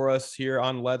it for us here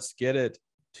on Let's Get It.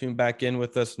 Tune back in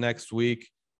with us next week.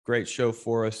 Great show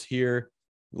for us here.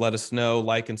 Let us know,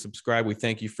 like and subscribe. We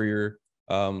thank you for your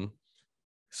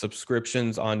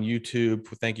subscriptions on YouTube.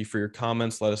 Thank you for your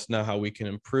comments. Let us know how we can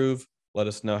improve. Let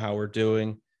us know how we're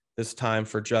doing. This time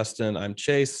for Justin, I'm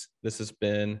Chase. This has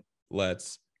been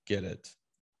Let's Get It.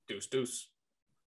 Deuce.